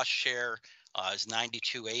cost share is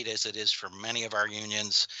 92.8 as it is for many of our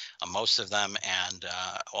unions, most of them and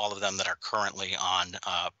all of them that are currently on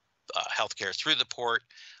healthcare through the port.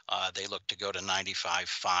 They look to go to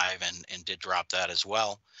 95.5 and did drop that as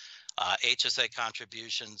well. HSA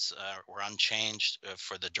contributions were unchanged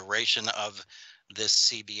for the duration of this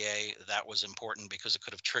CBA. That was important because it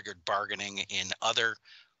could have triggered bargaining in other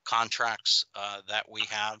contracts that we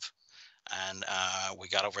have. And we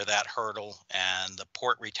got over that hurdle, and the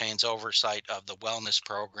port retains oversight of the wellness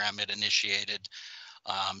program it initiated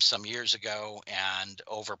some years ago, and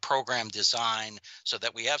over program design, so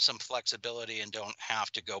that we have some flexibility and don't have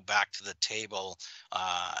to go back to the table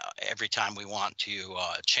every time we want to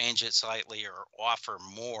change it slightly or offer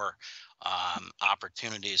more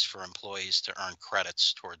opportunities for employees to earn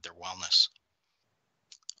credits toward their wellness.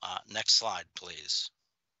 Next slide, please.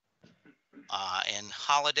 In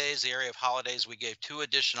holidays, the area of holidays, we gave 2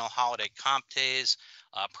 additional holiday comp days,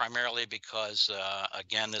 primarily because,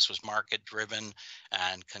 again, this was market driven,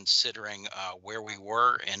 and considering where we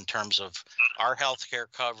were in terms of our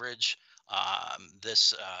healthcare coverage,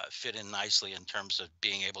 this fit in nicely in terms of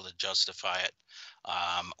being able to justify it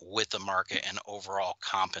with the market and overall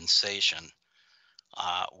compensation.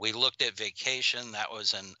 We looked at vacation. That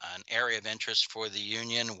was an area of interest for the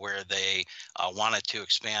union, where they wanted to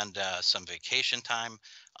expand some vacation time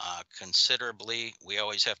considerably. We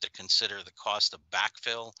always have to consider the cost of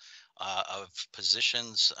backfill of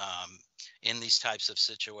positions in these types of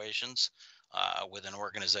situations with an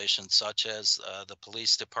organization such as the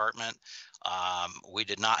police department. We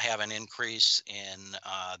did not have an increase in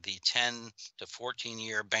the 10 to 14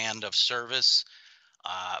 year band of service.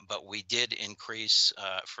 But we did increase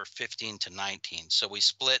for 15 to 19. So we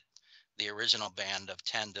split the original band of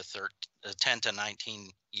 10 to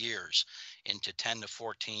 19 years into 10 to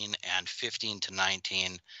 14 and 15 to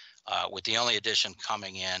 19, with the only addition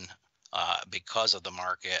coming in because of the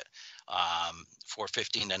market for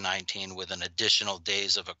 15 to 19 with an additional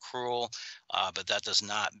days of accrual, but that does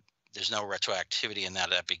not, there's no retroactivity in that.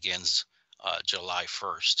 That begins July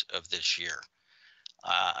 1st of this year.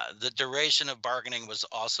 The duration of bargaining was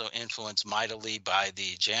also influenced mightily by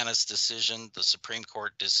the Janus decision, the Supreme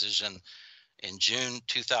Court decision in June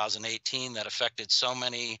 2018 that affected so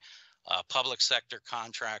many public sector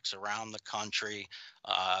contracts around the country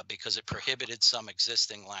because it prohibited some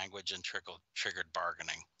existing language and triggered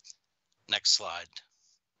bargaining. Next slide.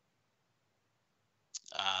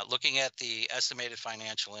 Looking at the estimated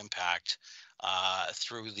financial impact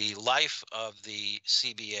through the life of the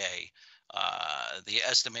CBA, the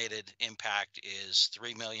estimated impact is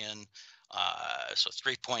 $3 million, so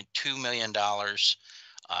 $3.2 million.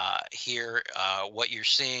 Here, what you're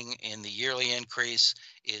seeing in the yearly increase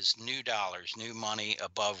is new dollars, new money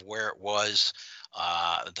above where it was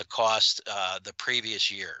the cost the previous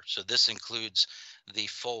year. So this includes the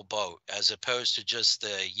full boat, as opposed to just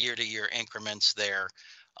the year-to-year increments there.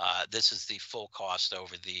 This is the full cost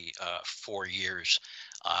over the 4 years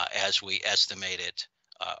as we estimate it.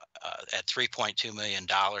 At $3.2 million.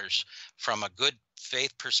 From a good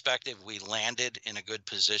faith perspective, we landed in a good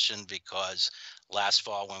position because last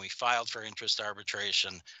fall when we filed for interest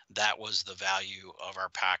arbitration, that was the value of our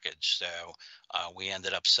package. So we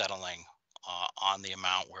ended up settling on the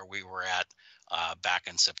amount where we were at back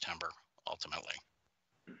in September, ultimately.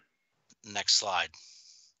 Next slide.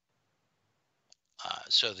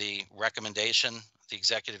 So the recommendation, the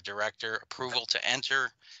executive director, approval to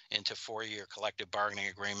enter into 4-year collective bargaining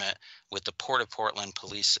agreement with the Port of Portland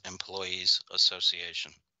Police Employees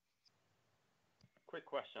Association. Quick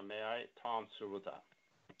question, may I? Tom Suruta.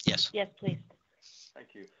 Yes. Yes, please.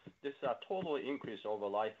 Thank you. This total increase over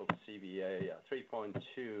life of CBA,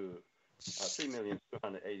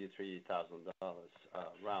 $3,283,000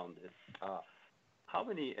 rounded. How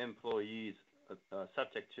many employees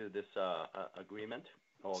subject to this agreement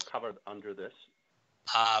or covered under this?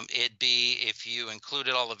 It'd be, if you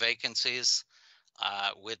included all the vacancies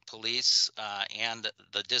with police and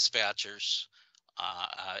the dispatchers,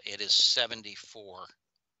 it is 74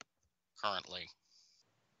 currently.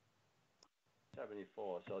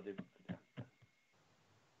 74, so the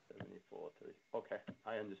 74, 3. Okay,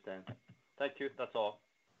 I understand. Thank you, that's all.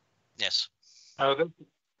 Yes.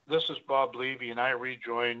 This is Bob Levy, and I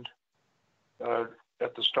rejoined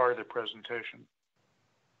at the start of the presentation.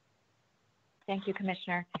 Thank you,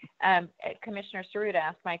 Commissioner. Commissioner Saruda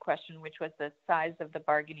asked my question, which was the size of the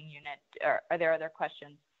bargaining unit. Are there other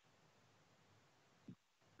questions?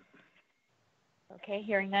 Okay,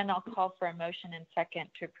 hearing none, I'll call for a motion and second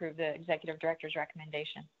to approve the executive director's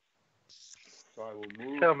recommendation. So I will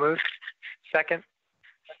move. So moved. Second.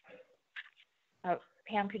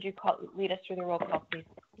 Pam, could you lead us through the roll call, please?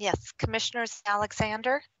 Yes, Commissioners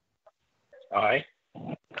Alexander, Aye.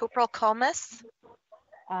 Cooperl Comas,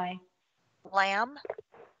 Aye. Lamb,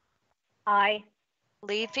 Aye.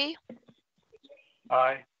 Levy,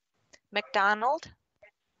 Aye. McDonald,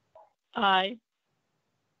 Aye.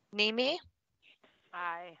 Nemi,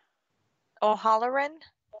 Aye. O'Halloran,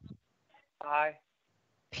 Aye.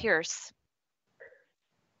 Pierce,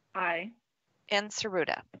 Aye. and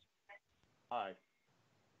Saruda. Aye.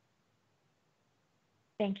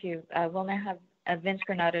 Thank you. We'll now have Vince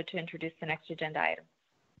Granado to introduce the next agenda item.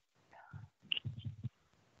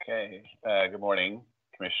 Okay, good morning,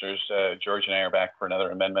 Commissioners. George and I are back for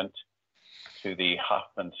another amendment to the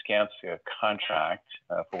Hoffman-Skanska contract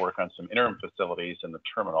for work on some interim facilities in the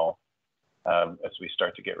terminal as we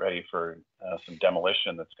start to get ready for some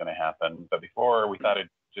demolition that's going to happen. But before, we thought it'd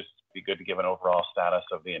just be good to give an overall status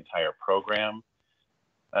of the entire program.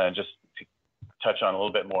 Just to touch on a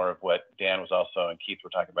little bit more of what Dan was also and Keith were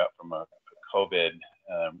talking about from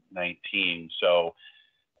COVID-19. So,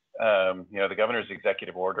 the governor's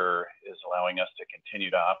executive order is allowing us to continue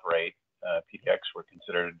to operate. PDX were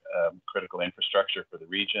considered critical infrastructure for the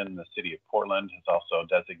region. The city of Portland has also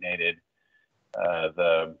designated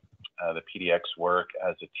the PDX work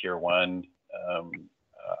as a tier 1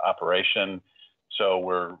 operation. So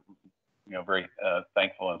we're very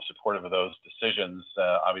thankful and supportive of those decisions.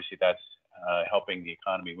 Obviously, that's helping the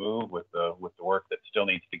economy move with the work that still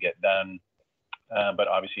needs to get done, but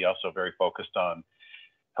obviously also very focused on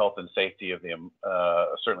health and safety of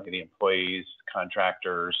certainly the employees,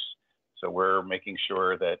 contractors. So we're making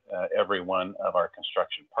sure that every one of our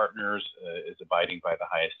construction partners is abiding by the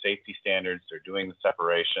highest safety standards. They're doing the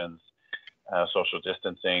separations, social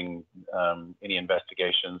distancing, any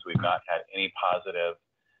investigations. We've not had any positive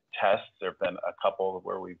tests. There have been a couple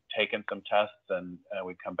where we've taken some tests and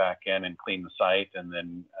we come back in and clean the site and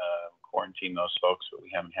then quarantine those folks, but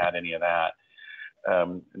we haven't had any of that.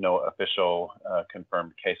 No official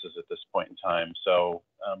confirmed cases at this point in time. So,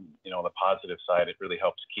 on the positive side, it really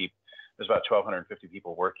helps keep, there's about 1,250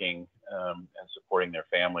 people working and supporting their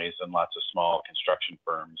families, and lots of small construction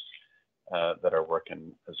firms that are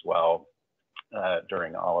working as well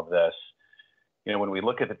during all of this. When we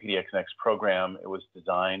look at the PDX Next program, it was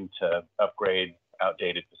designed to upgrade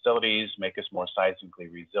outdated facilities, make us more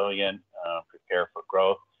seismically resilient, prepare for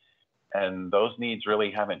growth. And those needs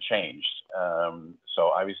really haven't changed. So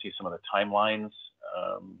obviously some of the timelines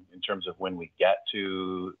in terms of when we get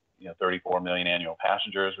to 34 million annual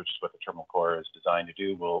passengers, which is what the Terminal Core is designed to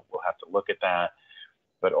do, we'll have to look at that.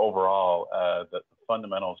 But overall, the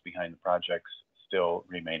fundamentals behind the projects still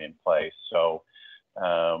remain in place. So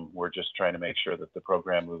we're just trying to make sure that the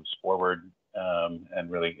program moves forward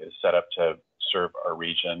and really is set up to serve our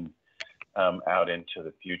region out into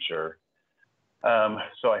the future.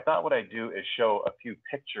 So I thought what I'd do is show a few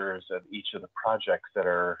pictures of each of the projects that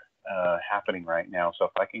are happening right now. So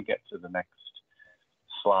if I can get to the next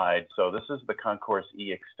slide. So this is the Concourse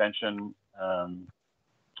E extension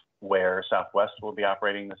where Southwest will be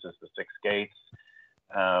operating. This is the 6 gates.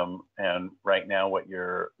 And right now what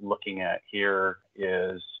you're looking at here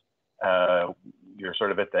is you're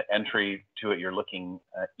sort of at the entry to it. You're looking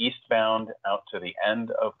eastbound out to the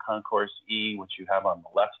end of Concourse E. What you have on the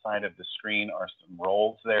left side of the screen are some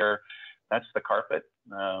rolls there. That's the carpet,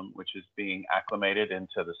 which is being acclimated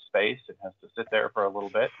into the space. It has to sit there for a little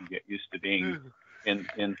bit and get used to being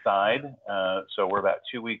inside. So we're about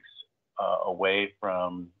 2 weeks away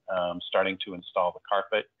from starting to install the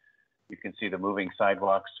carpet. You can see the moving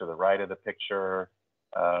sidewalks to the right of the picture,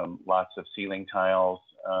 lots of ceiling tiles.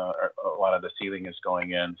 A lot of the ceiling is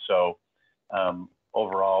going in. So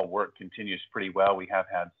overall, work continues pretty well. We have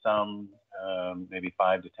had some, maybe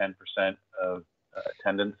 5 to 10% of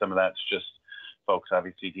attendance. Some of that's just folks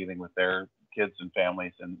obviously dealing with their kids and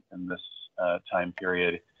families in this time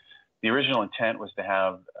period. The original intent was to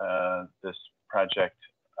have this project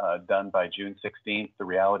done by June 16th. The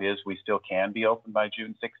reality is we still can be open by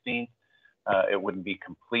June 16th. It wouldn't be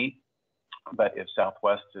complete, but if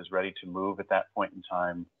Southwest is ready to move at that point in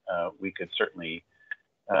time, we could certainly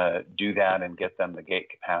do that and get them the gate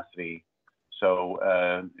capacity. So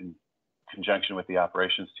in conjunction with the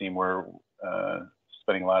operations team, we're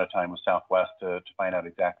spending a lot of time with Southwest to find out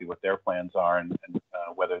exactly what their plans are and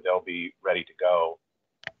whether they'll be ready to go.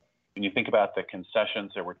 When you think about the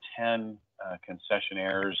concessions, there were 10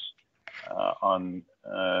 concessionaires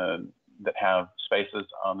that have spaces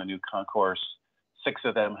on the new concourse. 6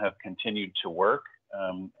 of them have continued to work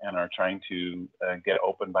and are trying to get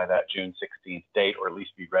open by that June 16th date, or at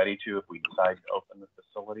least be ready to if we decide to open the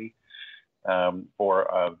facility.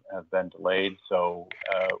 4 have been delayed. So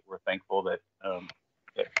we're thankful that,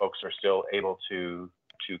 that folks are still able to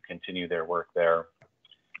continue their work there.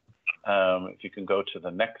 If you can go to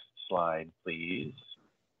the next slide, please.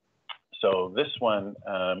 So this one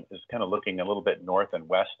is kind of looking a little bit north and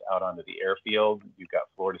west out onto the airfield. You've got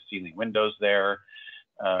floor to ceiling windows there.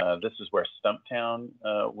 This is where Stumptown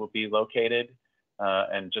will be located.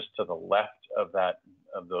 And just to the left of that,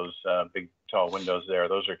 of those big tall windows there,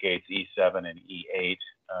 those are gates E7 and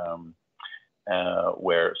E8,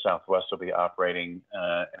 where Southwest will be operating.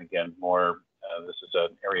 And again, more, this is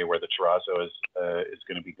an area where the terrazzo is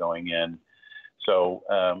going to be going in. So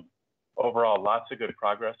overall, lots of good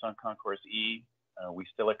progress on Concourse E. We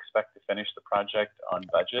still expect to finish the project on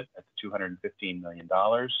budget at $215 million.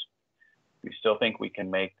 We still think we can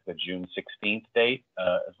make the June 16th date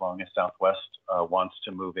as long as Southwest wants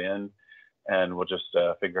to move in, and we'll just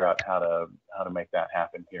figure out how to make that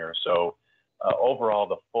happen here. So overall,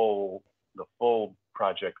 the full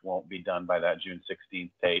project won't be done by that June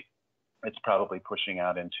 16th date. It's probably pushing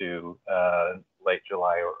out into late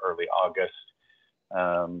July or early August.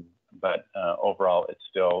 But overall, it's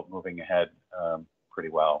still moving ahead pretty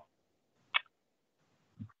well.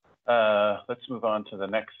 Let's move on to the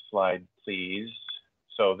next slide, please.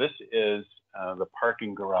 So this is the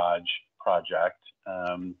parking garage project.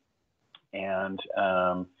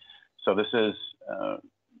 So this is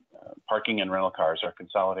parking and rental cars, our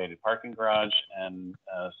consolidated parking garage. And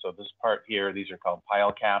so this part here, these are called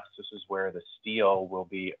pile caps. This is where the steel will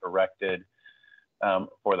be erected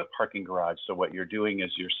for the parking garage. So what you're doing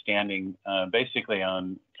is you're standing basically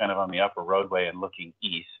on kind of on the upper roadway and looking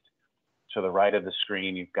east. To the right of the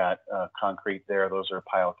screen, you've got concrete there. Those are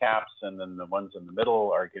pile caps. And then the ones in the middle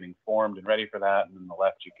are getting formed and ready for that. And on the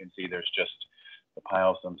left, you can see there's just the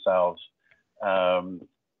piles themselves.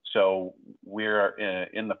 So we're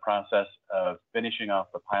in the process of finishing off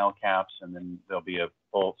the pile caps, and then there'll be a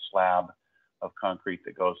full slab of concrete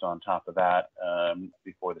that goes on top of that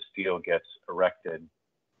before the steel gets erected.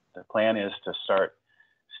 The plan is to start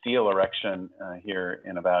steel erection here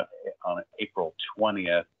in about on April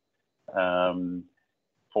 20th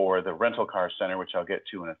for the rental car center, which I'll get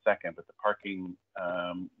to in a second. But the parking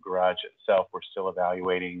garage itself, we're still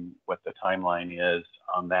evaluating what the timeline is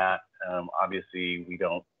on that. Obviously, we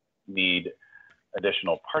don't need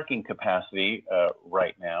additional parking capacity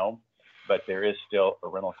right now, but there is still a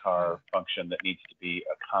rental car function that needs to be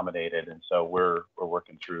accommodated. And so we're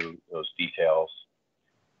working through those details.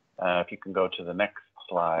 If you can go to the next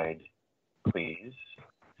slide, please.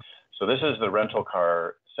 So this is the rental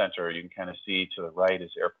car center. You can kind of see to the right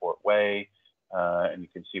is Airport Way, and you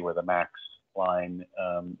can see where the MAX line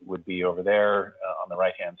would be over there on the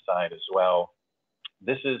right-hand side as well.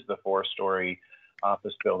 This is the 4-story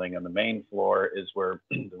office building, and the main floor is where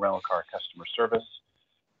the rental car customer service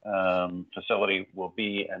facility will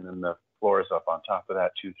be, and then the floors up on top of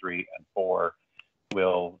that, 2, 3, and 4,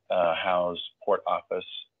 will house port office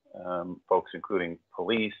folks, including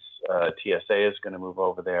police. TSA is going to move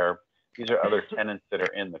over there. These are other tenants that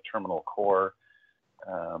are in the terminal core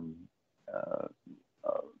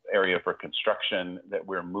area for construction that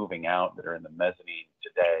we're moving out, that are in the mezzanine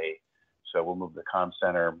today. So we'll move the comm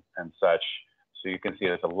center and such. So you can see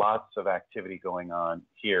there's lots of activity going on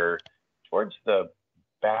here. Towards the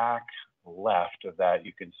back left of that,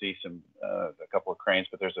 you can see some a couple of cranes,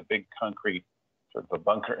 but there's a big concrete sort of a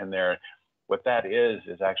bunker in there. What that is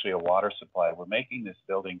actually a water supply. We're making this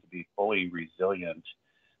building to be fully resilient,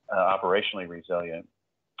 operationally resilient,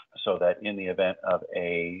 so that in the event of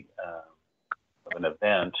an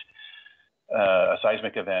event, a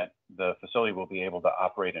seismic event, the facility will be able to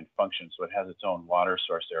operate and function. So it has its own water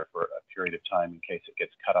source there for a period of time in case it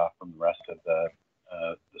gets cut off from the rest of the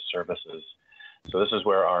services. So this is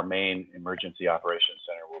where our main emergency operations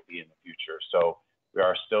center will be in the future. So we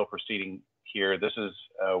are still proceeding here. This is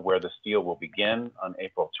where the steel will begin on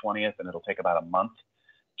April 20th, and it'll take about a month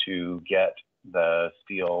to get the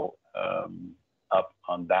steel up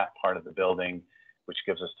on that part of the building, which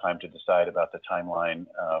gives us time to decide about the timeline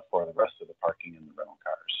for the rest of the parking and the rental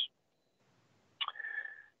cars.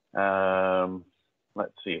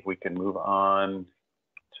 Let's see if we can move on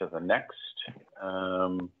to the next.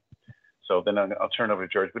 So then I'll turn over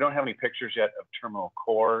to George. We don't have any pictures yet of Terminal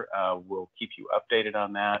Core. We'll keep you updated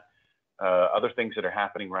on that. Other things that are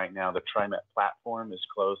happening right now, the TriMet platform is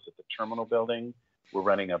closed at the terminal building. We're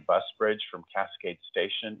running a bus bridge from Cascade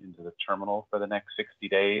Station into the terminal for the next 60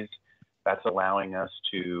 days. That's allowing us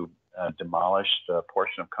to demolish the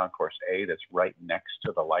portion of Concourse A that's right next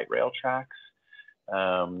to the light rail tracks.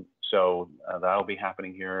 So that'll be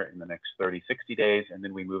happening here in the next 30, 60 days. And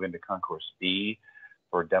then we move into Concourse B.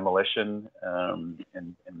 demolition, and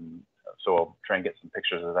so I'll try and get some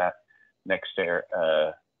pictures of that next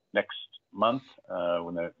month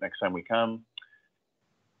when the next time we come.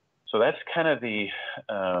 So that's kind of the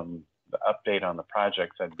update on the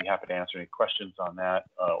projects. I'd be happy to answer any questions on that,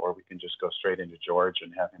 or we can just go straight into George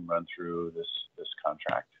and have him run through this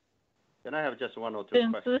contract. Can I have just one or two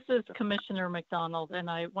Vince, questions? this is Commissioner McDonald, and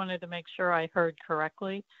I wanted to make sure I heard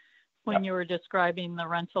correctly when you were describing the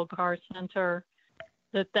rental car center,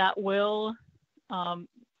 that will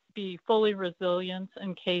be fully resilient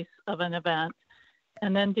in case of an event.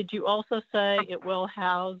 And then did you also say it will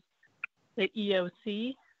house the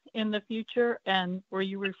EOC in the future? And were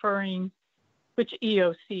you referring, which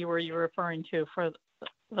EOC were you referring to, for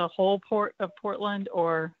the whole port of Portland,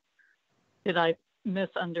 or did I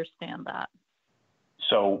misunderstand that?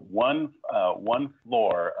 So one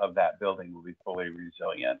floor of that building will be fully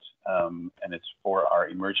resilient, and it's for our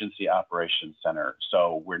emergency operations center.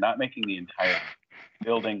 So we're not making the entire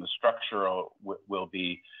building. The structure will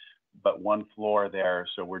be but one floor there.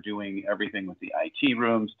 So we're doing everything with the IT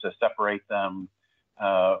rooms to separate them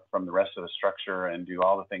from the rest of the structure and do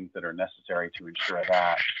all the things that are necessary to ensure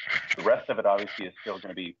that. The rest of it obviously is still going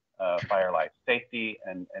to be fire, life, safety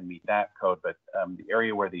and meet that code. But the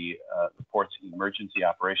area where the port's emergency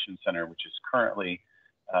operations center, which is currently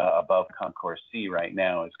above Concourse C right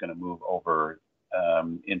now, is going to move over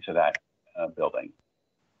into that building.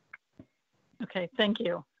 Okay, thank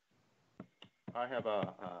you. I have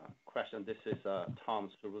a question. This is Tom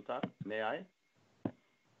Suruta. May I?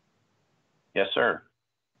 Yes, sir.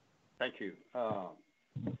 Thank you.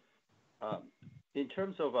 In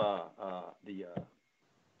terms of the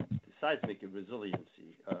seismic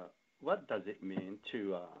resiliency, what does it mean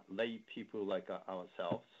to lay people like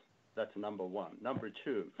ourselves? That's number one. Number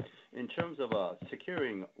two, in terms of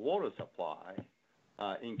securing water supply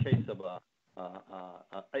in case of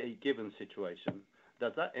a given situation,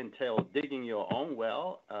 does that entail digging your own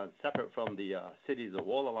well separate from the city's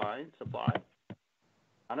water line supply?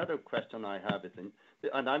 Another question I have is,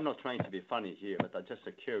 and I'm not trying to be funny here, but I'm just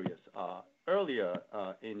curious. Earlier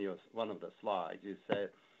in one of the slides, you said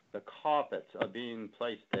the carpets are being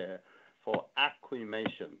placed there for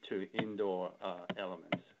acclimation to indoor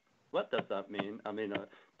elements. What does that mean? I mean,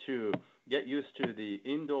 to get used to the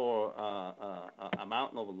indoor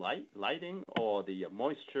amount of lighting or the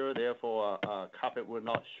moisture, therefore carpet will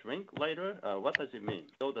not shrink later? What does it mean?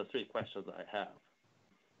 Those are three questions I have.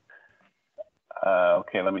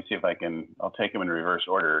 Okay, let me see if I'll take them in reverse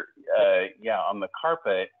order. Yeah, on the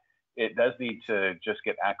carpet, it does need to just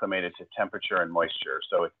get acclimated to temperature and moisture.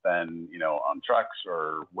 So it's been, on trucks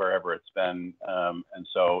or wherever it's been. And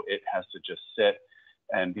so it has to just sit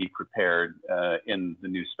and be prepared in the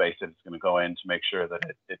new space that it's going to go in to make sure that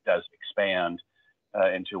it does expand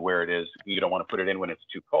into where it is. You don't want to put it in when it's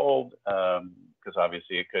too cold because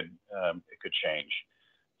obviously it could change.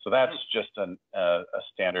 So that's just a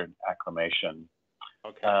standard acclimation.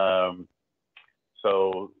 Okay.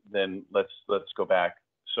 So then let's go back.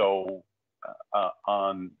 So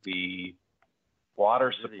on the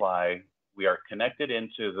water supply, we are connected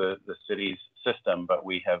into the city's system, but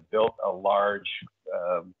we have built a large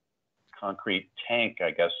concrete tank, I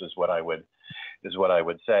guess is what I would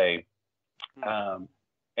say.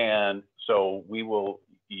 And so we will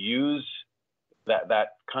use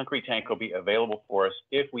that concrete tank will be available for us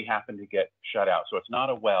if we happen to get shut out. So it's not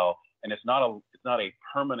a well, and it's not a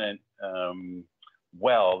permanent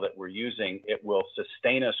well that we're using. It will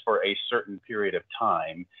sustain us for a certain period of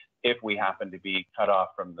time if we happen to be cut off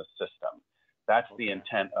from the system. That's the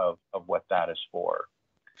intent of what that is for.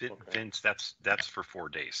 Vince, that's for 4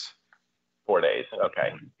 days. 4 days.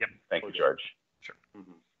 Okay. Yep. Thank you, George. Sure.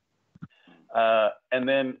 And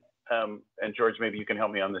then, and George, maybe you can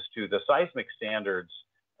help me on this too. The seismic standards,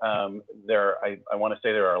 I want to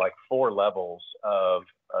say there are like 4 levels of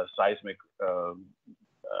seismic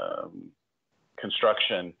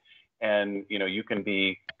construction, and you can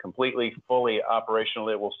be completely, fully operational.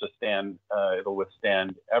 It will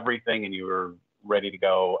withstand everything, and you are ready to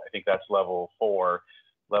go. I think that's level 4.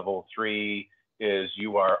 Level 3 is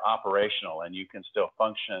you are operational and you can still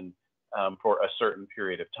function for a certain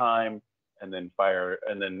period of time. And then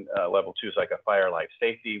level 2 is like a fire, life,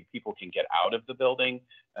 safety. People can get out of the building.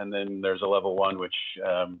 And then there's a level 1, which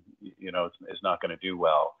is not going to do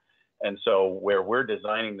well. And so where we're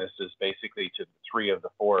designing this is basically to 3 of the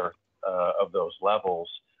 4 of those levels,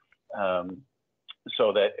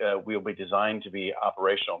 so that we'll be designed to be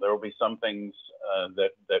operational. There will be some things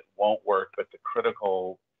that won't work, but the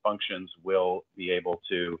critical functions will be able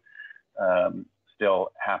to still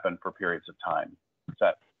happen for periods of time. Is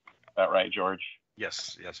that right, George?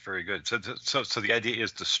 Yes, yes, very good. So the idea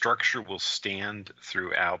is the structure will stand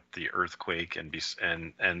throughout the earthquake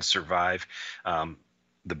and survive.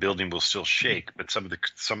 The building will still shake, but some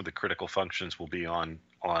of the critical functions will be on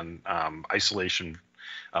isolation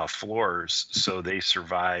floors, so they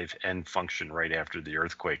survive and function right after the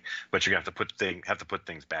earthquake. But you have to put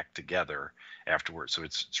things back together afterwards. So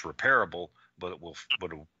it's repairable, but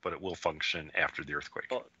it will function after the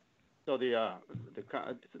earthquake. So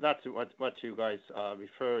that's what you guys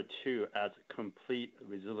refer to as complete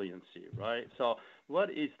resiliency, right? So what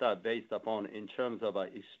is that based upon in terms of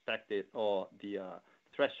expected or the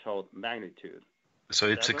threshold magnitude? So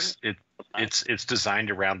it's designed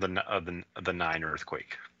around the 9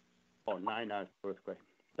 earthquake. Oh, 9 earthquake.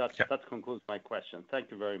 That concludes my question. Thank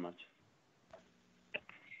you very much.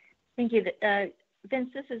 Thank you. Vince,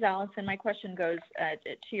 this is Allison. My question goes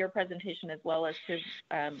to your presentation as well as to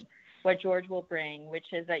what George will bring,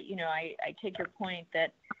 which is that, I take your point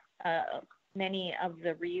that many of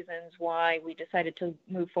the reasons why we decided to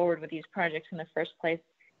move forward with these projects in the first place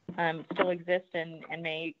still exist and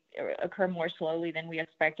may occur more slowly than we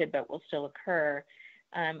expected, but will still occur.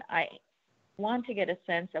 I want to get a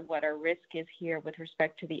sense of what our risk is here with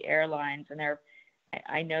respect to the airlines, and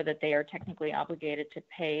I know that they are technically obligated to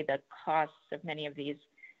pay the costs of many of these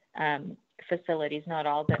facilities, not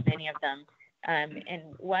all, but many of them. And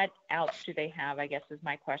what else do they have, I guess, is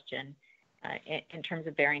my question, in terms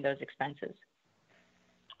of bearing those expenses?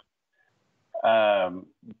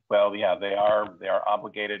 Well, yeah, they are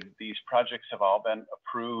obligated. These projects have all been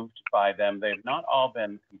approved by them. They've not all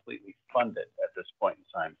been completely funded at this point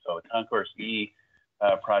in time. So the Concourse E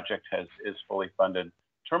project is fully funded.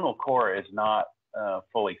 Terminal Core is not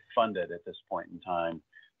fully funded at this point in time.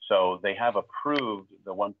 So they have approved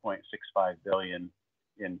the $1.65 billion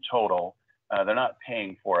in total. They're not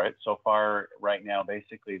paying for it. So far, right now,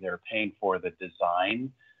 basically, they're paying for the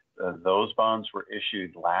design. Those bonds were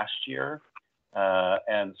issued last year.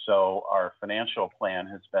 And so our financial plan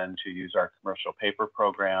has been to use our commercial paper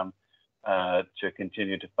program to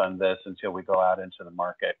continue to fund this until we go out into the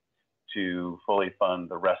market to fully fund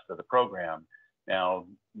the rest of the program. Now,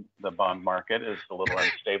 the bond market is a little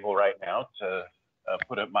unstable right now, to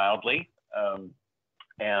put it mildly.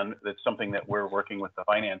 And it's something that we're working with the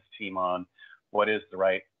finance team on. What is the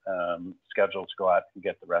right schedule to go out and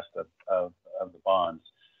get the rest of the bonds?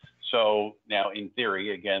 So now, in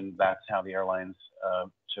theory, again, that's how the airlines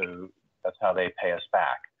that's how they pay us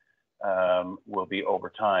back, will be over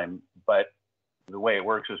time. But the way it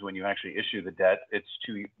works is when you actually issue the debt, it's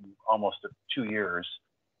almost 2 years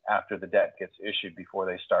after the debt gets issued before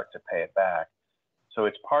they start to pay it back. So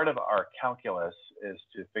it's part of our calculus is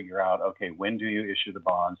to figure out, okay, when do you issue the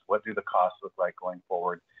bonds? What do the costs look like going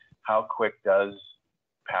forward? How quick does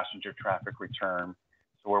passenger traffic return?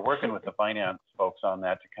 So we're working with the finance folks on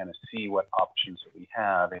that to kind of see what options that we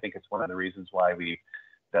have. I think it's one of the reasons why we've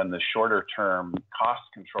done the shorter term cost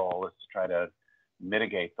control is to try to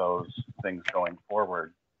mitigate those things going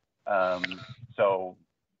forward. So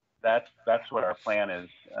that's what our plan is.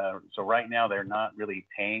 So right now they're not really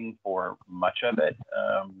paying for much of it.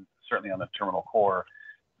 Certainly on the Terminal Core,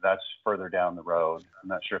 that's further down the road. I'm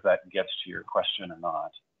not sure if that gets to your question or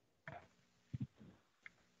not.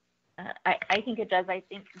 I think it does. I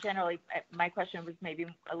think generally my question was maybe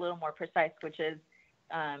a little more precise, which is,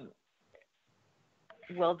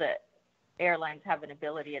 will the airlines have an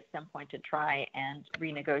ability at some point to try and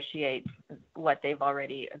renegotiate what they've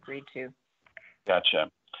already agreed to? Gotcha.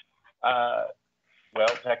 Well,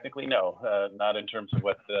 technically, no, not in terms of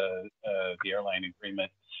what the airline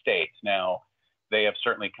agreement states. Now, they have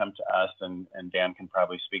certainly come to us, and Dan can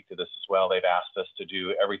probably speak to this as well. They've asked us to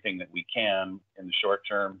do everything that we can in the short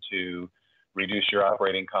term to reduce your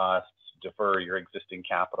operating costs, defer your existing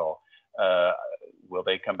capital. Will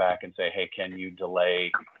they come back and say, hey, can you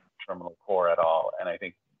delay Terminal Core at all? And I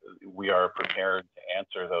think we are prepared to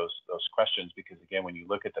answer those questions because, again, when you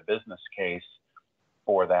look at the business case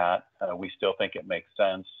for that, we still think it makes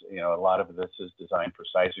sense. You know, a lot of this is designed for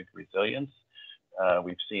seismic resilience.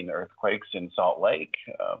 We've seen earthquakes in Salt Lake,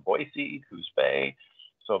 Boise, Coos Bay.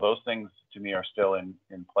 So those things to me are still in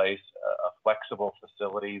place. A flexible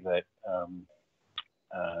facility that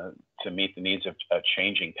to meet the needs of a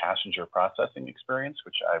changing passenger processing experience,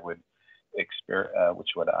 which I would expect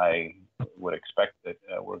that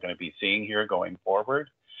we're going to be seeing here going forward.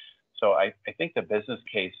 So I think the business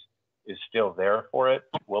case is still there for it.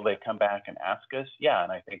 Will they come back and ask us? Yeah,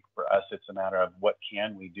 and I think for us it's a matter of what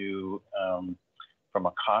can we do from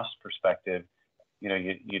a cost perspective. You know,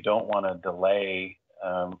 you don't want to delay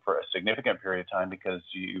for a significant period of time because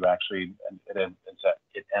you actually, it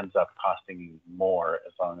ends up costing you more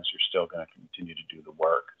as long as you're still going to continue to do the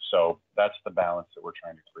work. So that's the balance that we're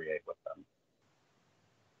trying to create with them.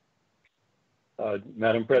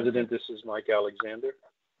 Madam President, this is Mike Alexander.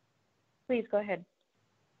 Please go ahead.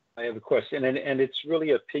 I have a question, and it's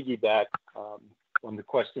really a piggyback on the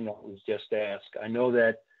question that was just asked. I know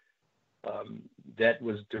that that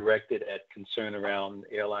was directed at concern around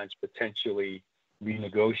airlines potentially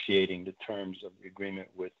renegotiating the terms of the agreement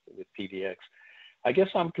with PBX. I guess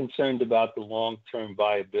I'm concerned about the long-term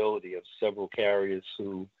viability of several carriers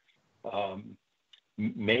who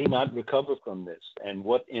may not recover from this, and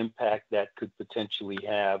what impact that could potentially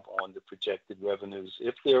have on the projected revenues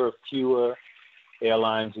if there are fewer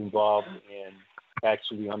airlines involved in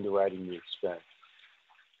actually underwriting the expense.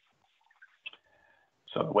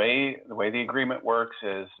 So the way the agreement works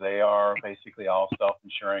is they are basically all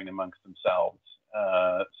self-insuring amongst themselves.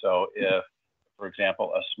 So if, for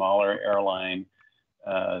example, a smaller airline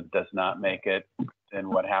does not make it, then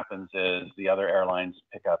what happens is the other airlines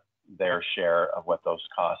pick up their share of what those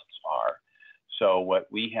costs are. So what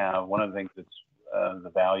we have, one of the things that's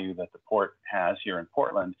the value that the port has here in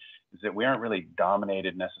Portland is that we aren't really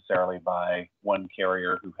dominated necessarily by one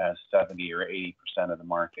carrier who has 70 or 80% of the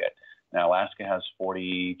market. Now, Alaska has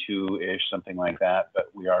 42-ish, something like that, but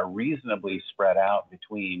we are reasonably spread out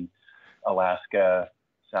between Alaska,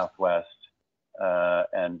 Southwest,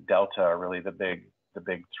 and Delta are really the big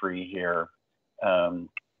three here.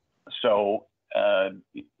 So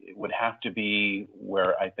it would have to be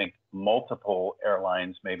where I think multiple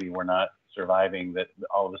airlines maybe were not surviving, that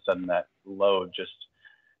all of a sudden that load just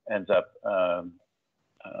ends up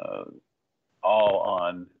all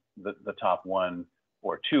on the top one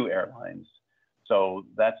or two airlines. So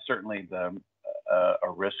that's certainly a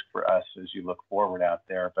risk for us as you look forward out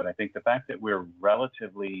there. But I think the fact that we're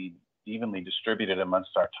relatively evenly distributed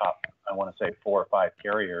amongst our top, I want to say 4 or 5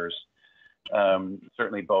 carriers,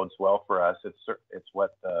 certainly bodes well for us. It's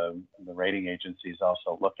what the rating agencies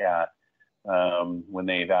also look at when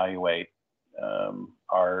they evaluate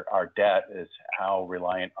our debt, is how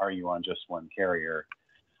reliant are you on just one carrier.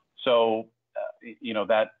 So you know,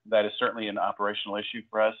 that is certainly an operational issue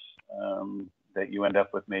for us, that you end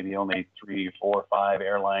up with maybe only 3, 4, 5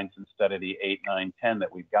 airlines instead of the 8, 9, 10 that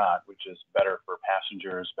we've got, which is better for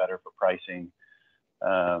passengers, better for pricing.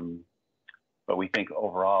 But we think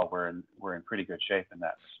overall we're in pretty good shape in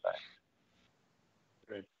that respect.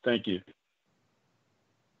 Great, thank you.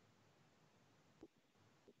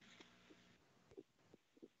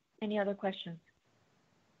 Any other questions?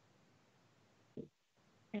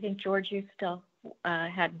 I think, George, you still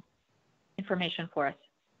had information for us.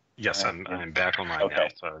 Yes, I'm back online now.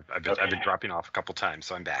 So I've been dropping off a couple times,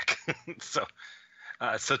 so I'm back. So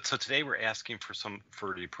today we're asking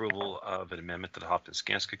for the approval of an amendment to the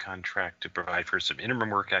Hoffman-Skanska contract to provide for some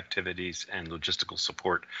interim work activities and logistical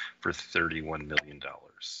support for $31 million.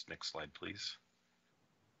 Next slide, please.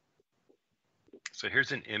 So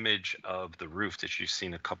here's an image of the roof that you've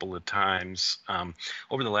seen a couple of times.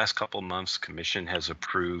 Over the last couple of months, Commission has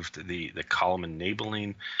approved the column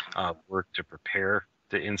enabling work to prepare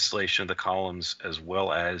the installation of the columns, as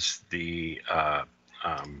well as the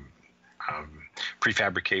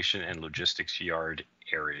prefabrication and logistics yard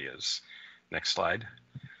areas. Next slide.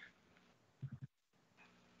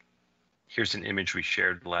 Here's an image we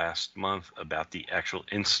shared last month about the actual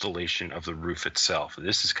installation of the roof itself.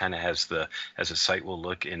 This is kind of as the site will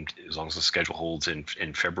look in, as long as the schedule holds, in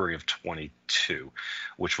February of 22,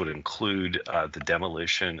 which would include the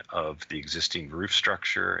demolition of the existing roof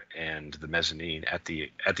structure and the mezzanine at the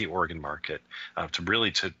Oregon Market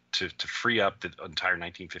to free up the entire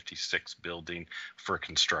 1956 building for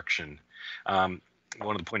construction. I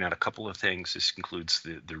wanted to point out a couple of things. This includes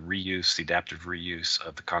the reuse, the adaptive reuse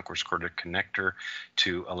of the Concourse Corridor connector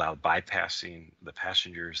to allow bypassing the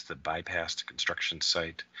passengers, the bypass to construction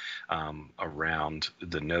site around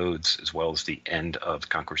the nodes, as well as the end of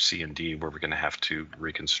Concourse C and D, where we're going to have to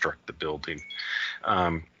reconstruct the building.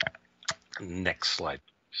 Next slide.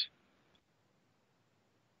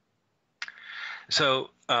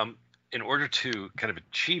 So in order to kind of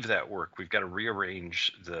achieve that work, we've got to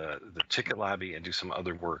rearrange the ticket lobby and do some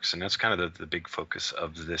other works. And that's kind of the big focus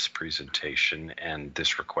of this presentation and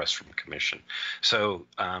this request from Commission. So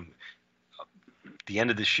the end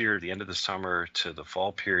of this year, the end of the summer to the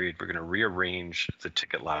fall period, we're going to rearrange the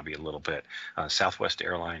ticket lobby a little bit. Southwest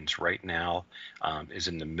Airlines right now is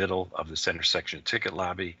in the middle of the center section ticket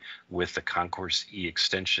lobby with the Concourse E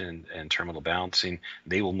extension and terminal balancing.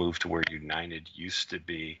 They will move to where United used to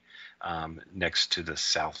be, next to the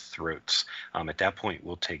South Throats. At that point,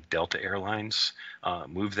 we'll take Delta Airlines,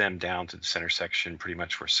 move them down to the center section, pretty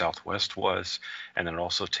much where Southwest was, and then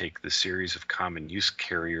also take the series of common use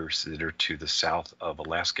carriers that are to the south of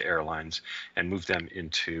Alaska Airlines and move them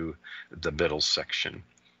into the middle section.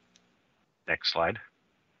 Next slide.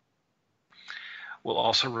 We'll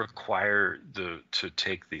also require to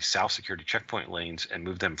take the South Security checkpoint lanes and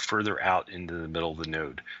move them further out into the middle of the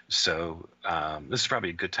node. So this is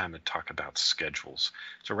probably a good time to talk about schedules.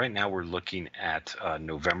 So right now we're looking at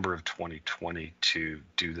November of 2020 to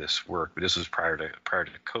do this work, but this was prior to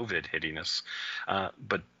COVID hitting us.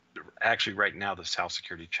 But actually right now the South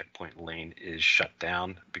Security checkpoint lane is shut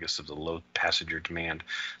down because of the low passenger demand.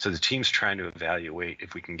 So the team's trying to evaluate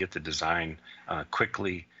if we can get the design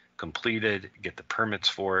quickly completed, get the permits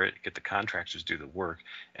for it, get the contractors do the work,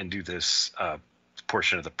 and do this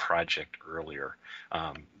portion of the project earlier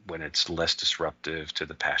when it's less disruptive to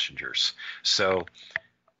the passengers. So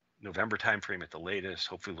November timeframe at the latest,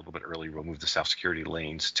 hopefully a little bit earlier, we'll move the South Security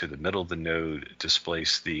lanes to the middle of the node,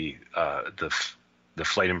 displace the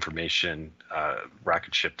flight information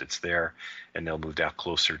rocket ship that's there, and they'll move out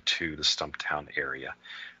closer to the Stumptown area.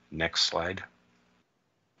 Next slide.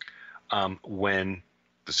 When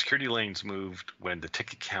the security lanes moved, when the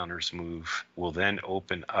ticket counters move, we'll then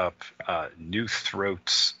open up new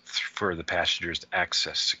throats for the passengers to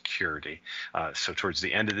access security. So towards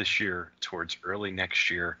the end of this year, towards early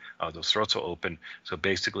next year, those throats will open. So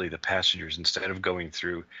basically the passengers, instead of going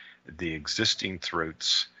through the existing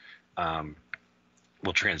throats,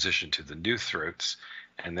 will transition to the new throats.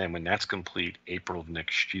 And then when that's complete, April of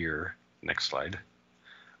next year, next slide,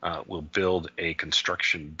 we'll build a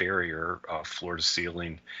construction barrier, floor to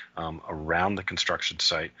ceiling, around the construction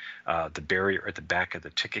site. The barrier at the back of the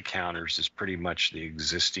ticket counters is pretty much the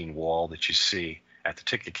existing wall that you see at the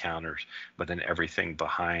ticket counters, but then everything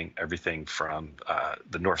behind, everything from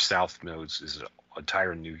the north-south nodes is an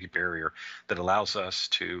entire new barrier that allows us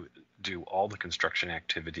to do all the construction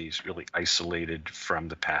activities really isolated from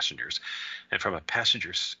the passengers. And from a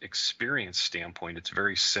passenger experience standpoint, it's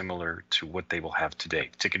very similar to what they will have today.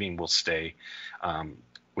 Ticketing will stay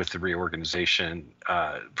with the reorganization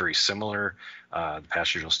very similar. The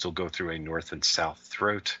passengers will still go through a north and south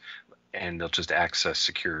throat, and they'll just access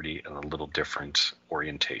security in a little different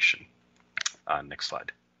orientation. Next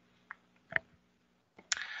slide.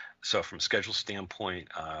 So from a schedule standpoint,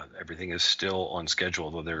 everything is still on schedule,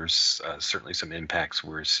 although there's certainly some impacts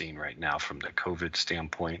we're seeing right now from the COVID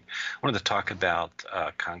standpoint. I wanted to talk about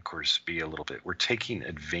Concourse B a little bit. We're taking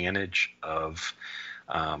advantage of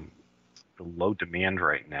the low demand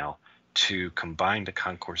right now to combine the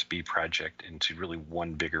Concourse B project into really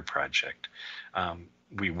one bigger project.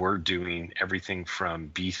 We were doing everything from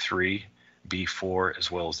B3, B4, as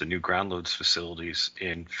well as the new ground loads facilities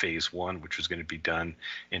in phase one, which was going to be done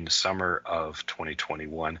in the summer of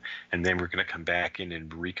 2021. And then we're going to come back in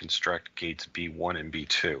and reconstruct gates B1 and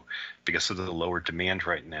B2. Because of the lower demand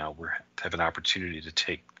right now, we have an opportunity to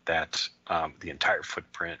take that, the entire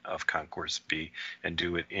footprint of Concourse B and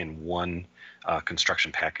do it in one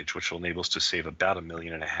construction package, which will enable us to save about $1.5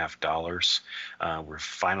 million. We're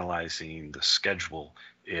finalizing the schedule.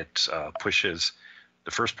 It pushes the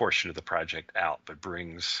first portion of the project out, but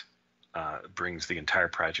brings the entire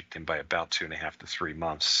project in by about 2.5 to 3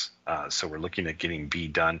 months. So we're looking at getting B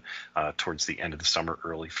done towards the end of the summer,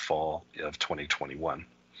 early fall of 2021.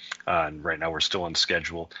 And right now we're still on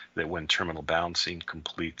schedule that when terminal balancing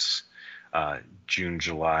completes June,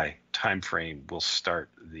 July timeframe, we'll start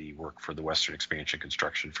the work for the Western expansion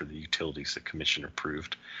construction for the utilities that Commission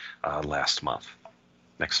approved last month.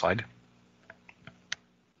 Next slide.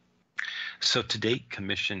 So to date,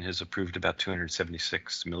 Commission has approved about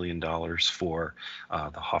 $276 million for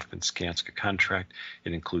the Hoffman-Skanska contract.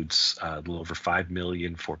 It includes a little over $5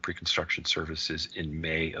 million for pre-construction services in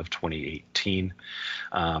May of 2018.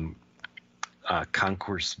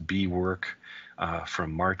 Concourse B work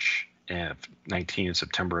from March of 19 and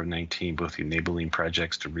September of 19, both the enabling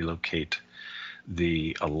projects to relocate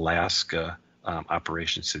the Alaska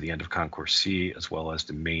operations to the end of Concourse C, as well as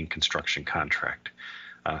the main construction contract.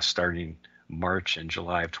 Starting March and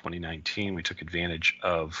July of 2019, we took advantage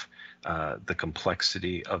of the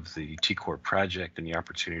complexity of the T-Corp project and the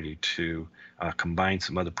opportunity to combine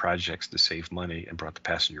some other projects to save money, and brought the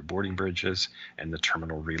passenger boarding bridges and the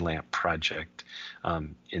terminal relamp project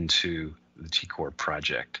into the T-Corps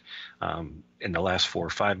project. In the last 4 or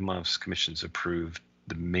 5 months, commissions approved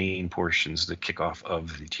the main portions, the kickoff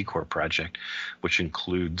of the T-Corps project, which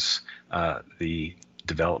includes the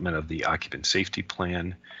development of the occupant safety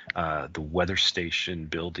plan, the weather station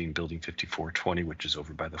building 5420, which is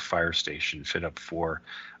over by the fire station, fit up for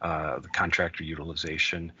the contractor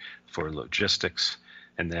utilization for logistics.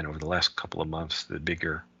 And then over the last couple of months, the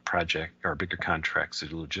bigger project or bigger contracts,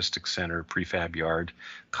 the logistics center, prefab yard,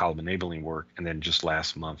 column enabling work, and then just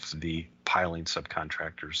last month, the piling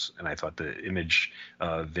subcontractors. And I thought the image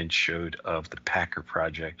Vince showed of the Packer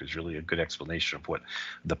project is really a good explanation of what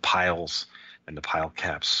the piles and the pile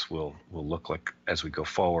caps will look like as we go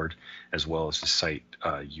forward, as well as the site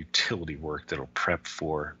utility work that'll prep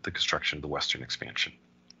for the construction of the western expansion.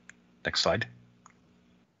 Next slide.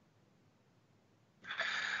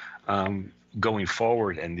 Going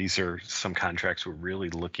forward, and these are some contracts we're really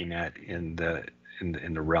looking at in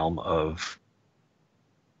the realm of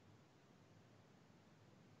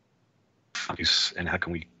use and how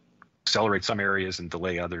can we accelerate some areas and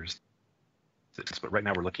delay others. But right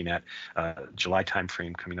now we're looking at July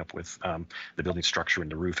timeframe, coming up with the building structure and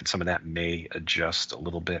the roof, and some of that may adjust a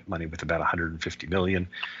little bit. Money with about 150 million,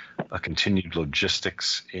 continued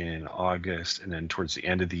logistics in August, and then towards the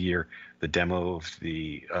end of the year, the demo of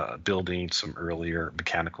the building, some earlier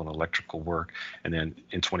mechanical and electrical work, and then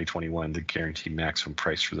in 2021, the guaranteed maximum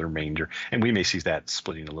price for the remainder. And we may see that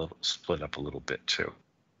split up a little bit too.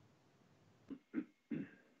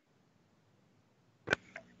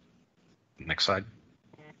 Next slide.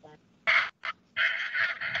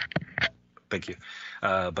 Thank you.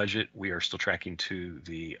 Budget, we are still tracking to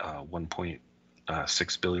the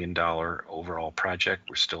 $1.6 billion overall project.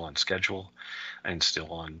 We're still on schedule and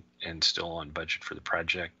still on budget for the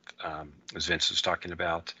project. As Vince was talking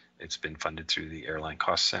about, it's been funded through the Airline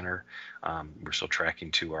Cost Center. We're still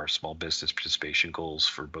tracking to our small business participation goals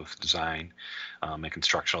for both design and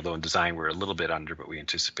construction, although in design we're a little bit under, but we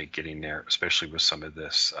anticipate getting there, especially with some of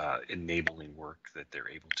this enabling work that they're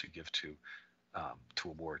able to give to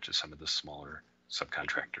award to some of the smaller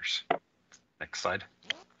subcontractors. Next slide.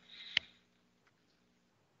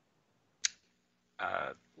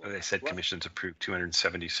 As I said, commissions approved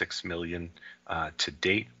 $276 million to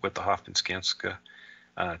date with the Hoffman Skanska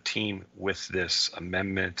team. With this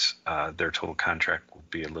amendment, their total contract will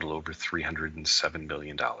be a little over $307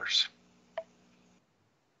 million.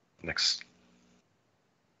 Next.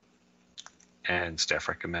 And staff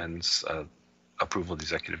recommends approval of the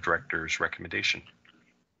executive director's recommendation.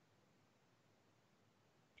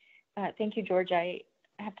 Thank you, George. I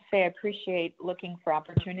have to say I appreciate looking for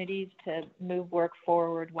opportunities to move work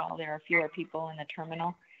forward while there are fewer people in the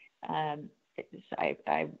terminal.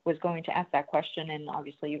 I was going to ask that question, and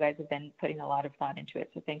obviously you guys have been putting a lot of thought into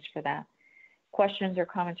it, so thanks for that. Questions or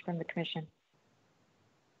comments from the commission?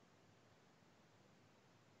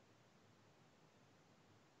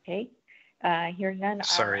 Okay, hearing none.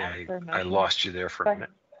 Sorry, I lost you there for a minute.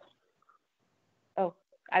 Oh,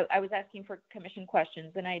 I was asking for commission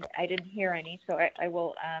questions, and I didn't hear any, so I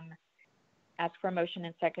will ask for a motion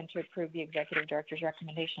and second to approve the executive director's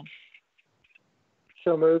recommendation.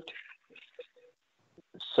 So moved.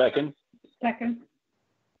 Second. Second.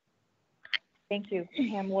 Thank you.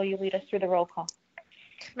 Pam, will you lead us through the roll call?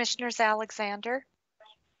 Commissioners Alexander.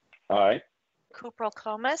 Aye.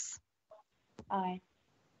 Kouprol-Comas. Aye.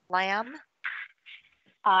 Lamb.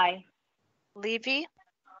 Aye. Levy.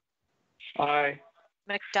 Aye.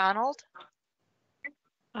 McDonald.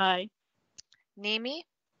 Aye. Nemi.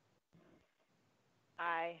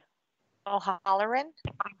 Aye. O'Halloran.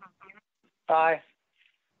 Aye.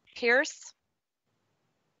 Pierce.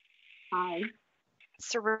 Aye.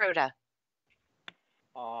 Saruda.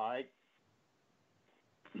 Aye.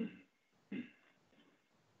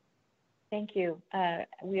 Thank you.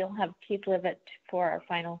 We'll have Keith Livett for our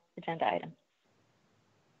final agenda item.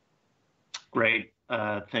 Great.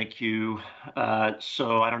 Thank you.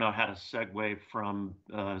 So I don't know how to segue from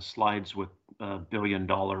slides with $1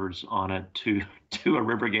 billion on it to a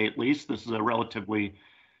Rivergate lease. This is a relatively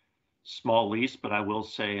small lease, but I will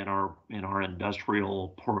say in our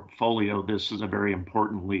industrial portfolio, this is a very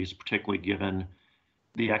important lease, particularly given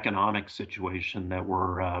the economic situation that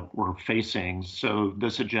we're facing. So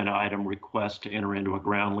this agenda item requests to enter into a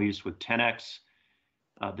ground lease with Tenex.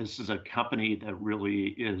 This is a company that really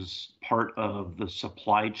is part of the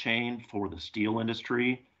supply chain for the steel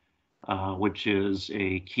industry, which is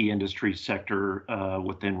a key industry sector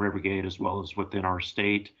within Rivergate as well as within our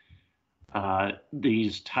state.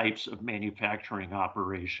 These types of manufacturing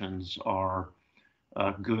operations are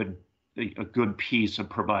a good piece of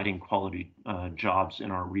providing quality jobs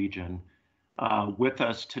in our region. With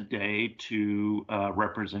us today to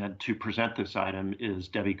present this item is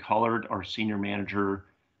Debbie Cullard, our Senior Manager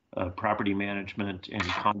of Property Management and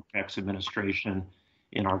Contracts Administration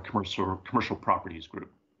in our Commercial Properties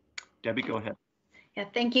Group. Debbie, go ahead. Yeah,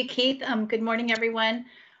 thank you, Keith. Good morning, everyone.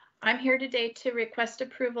 I'm here today to request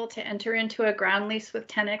approval to enter into a ground lease with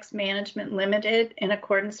Ten-X Management Limited in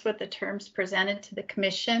accordance with the terms presented to the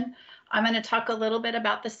Commission. I'm going to talk a little bit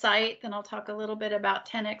about the site, then I'll talk a little bit about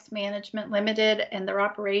Ten-X Management Limited and their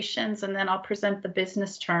operations, and then I'll present the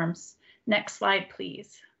business terms. Next slide,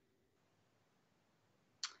 please.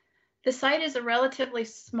 The site is a relatively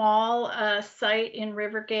small site in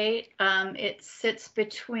Rivergate. It sits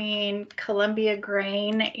between Columbia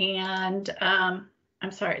Grain and,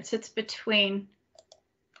 it sits between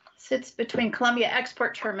Columbia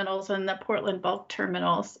Export Terminals and the Portland Bulk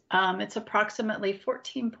Terminals. It's approximately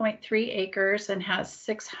 14.3 acres and has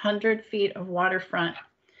 600 feet of waterfront.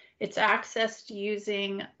 It's accessed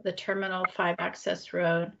using the Terminal 5 access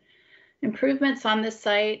road. Improvements on this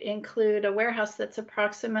site include a warehouse that's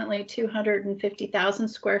approximately 250,000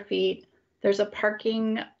 square feet. There's a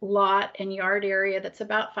parking lot and yard area that's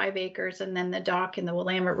about 5 acres, and then the dock in the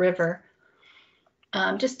Willamette River.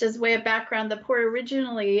 Just as way of background, the Port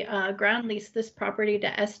originally ground leased this property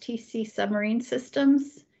to STC Submarine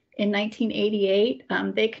Systems in 1988.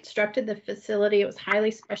 They constructed the facility. It was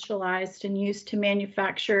highly specialized and used to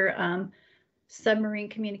manufacture submarine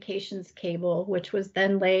communications cable, which was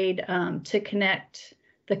then laid to connect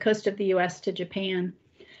the coast of the U.S. to Japan.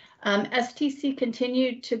 STC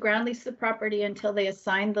continued to ground lease the property until they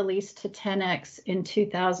assigned the lease to Ten-X in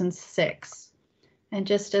 2006. And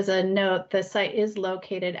just as a note, the site is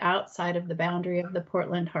located outside of the boundary of the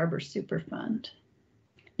Portland Harbor Superfund.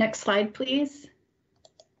 Next slide, please.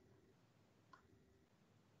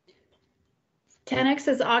 Ten-X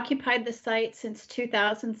has occupied the site since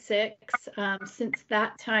 2006. Since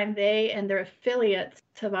that time, they and their affiliates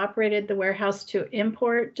have operated the warehouse to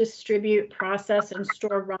import, distribute, process, and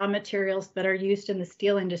store raw materials that are used in the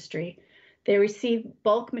steel industry. They receive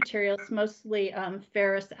bulk materials, mostly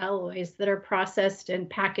ferrous alloys, that are processed and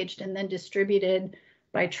packaged and then distributed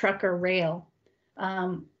by truck or rail.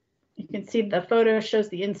 You can see the photo shows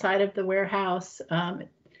the inside of the warehouse, and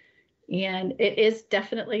it is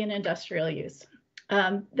definitely an industrial use.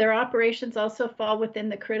 Their operations also fall within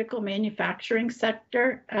the critical manufacturing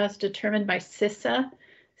sector as determined by CISA.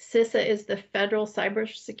 CISA is the Federal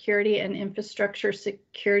Cybersecurity and Infrastructure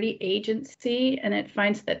Security Agency, and it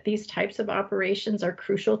finds that these types of operations are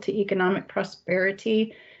crucial to economic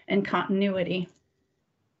prosperity and continuity.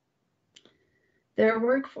 Their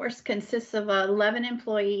workforce consists of 11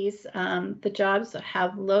 employees. The jobs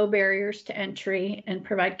have low barriers to entry and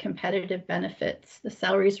provide competitive benefits. The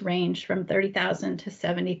salaries range from $30,000 to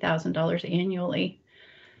 $70,000 annually.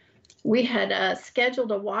 We had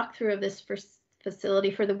scheduled a walkthrough of this facility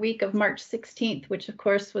for the week of March 16th, which of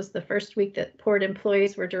course was the first week that Port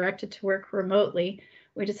employees were directed to work remotely.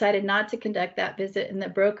 We decided not to conduct that visit, and the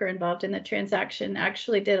broker involved in the transaction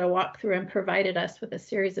actually did a walkthrough and provided us with a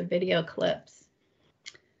series of video clips.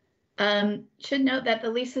 Should note that the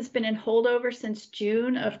lease has been in holdover since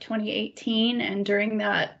June of 2018, and during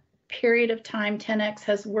that period of time, Ten-X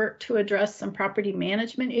has worked to address some property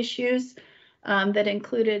management issues that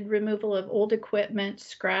included removal of old equipment,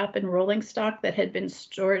 scrap, and rolling stock that had been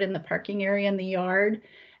stored in the parking area in the yard,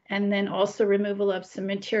 and then also removal of some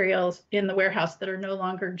materials in the warehouse that are no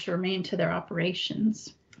longer germane to their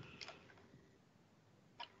operations.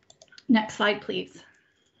 Next slide, please.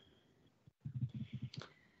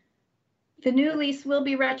 The new lease will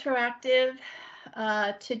be retroactive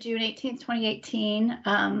to June 18th, 2018.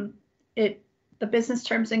 The business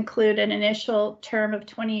terms include an initial term of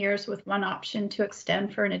 20 years with one option to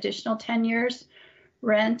extend for an additional 10 years.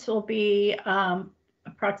 Rent will be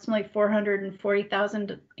approximately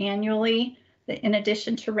 $440,000 annually. In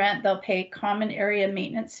addition to rent, they'll pay common area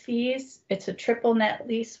maintenance fees. It's a triple net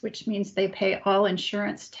lease, which means they pay all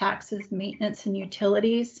insurance, taxes, maintenance, and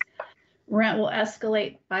utilities. Rent will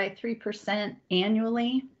escalate by 3%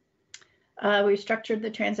 annually. We've structured the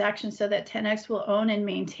transaction so that Ten-X will own and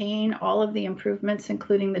maintain all of the improvements,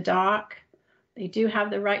 including the dock. They do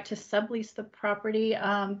have the right to sublease the property,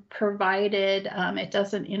 provided it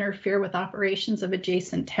doesn't interfere with operations of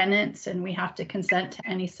adjacent tenants, and we have to consent to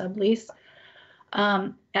any sublease.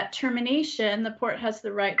 At termination, the Port has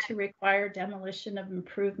the right to require demolition of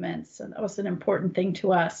improvements, and that was an important thing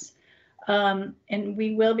to us. And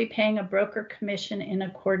we will be paying a broker commission in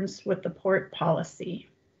accordance with the Port policy.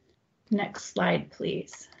 Next slide,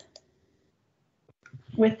 please.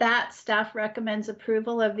 With that, staff recommends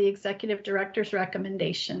approval of the executive director's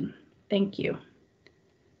recommendation. Thank you.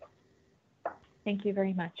 Thank you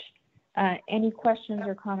very much. Any questions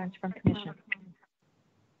or comments from commission?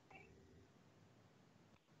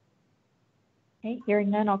 Okay, hearing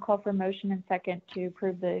none, I'll call for a motion and second to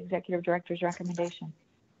approve the executive director's recommendation.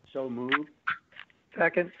 So moved.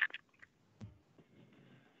 Second.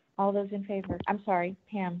 All those in favor? I'm sorry,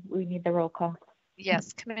 Pam, we need the roll call.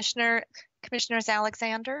 Yes, Commissioners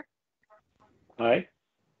Alexander, Aye.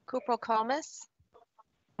 Kouprokoumis,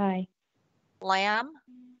 Aye. Lamb,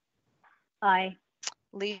 Aye.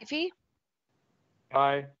 Levy,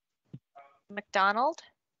 Aye. McDonald,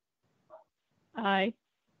 Aye.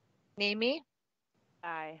 Nemi,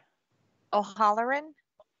 Aye. O'Halloran,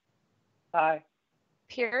 Aye.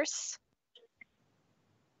 Pierce,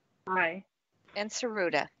 Aye. and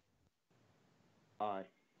Saruda. Aye.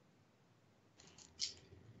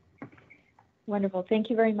 Wonderful. Thank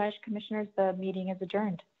you very much, commissioners. The meeting is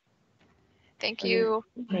adjourned. Thank you.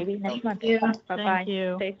 Maybe next month. Thank you. Bye-bye. Thank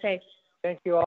you. Stay safe. Thank you all.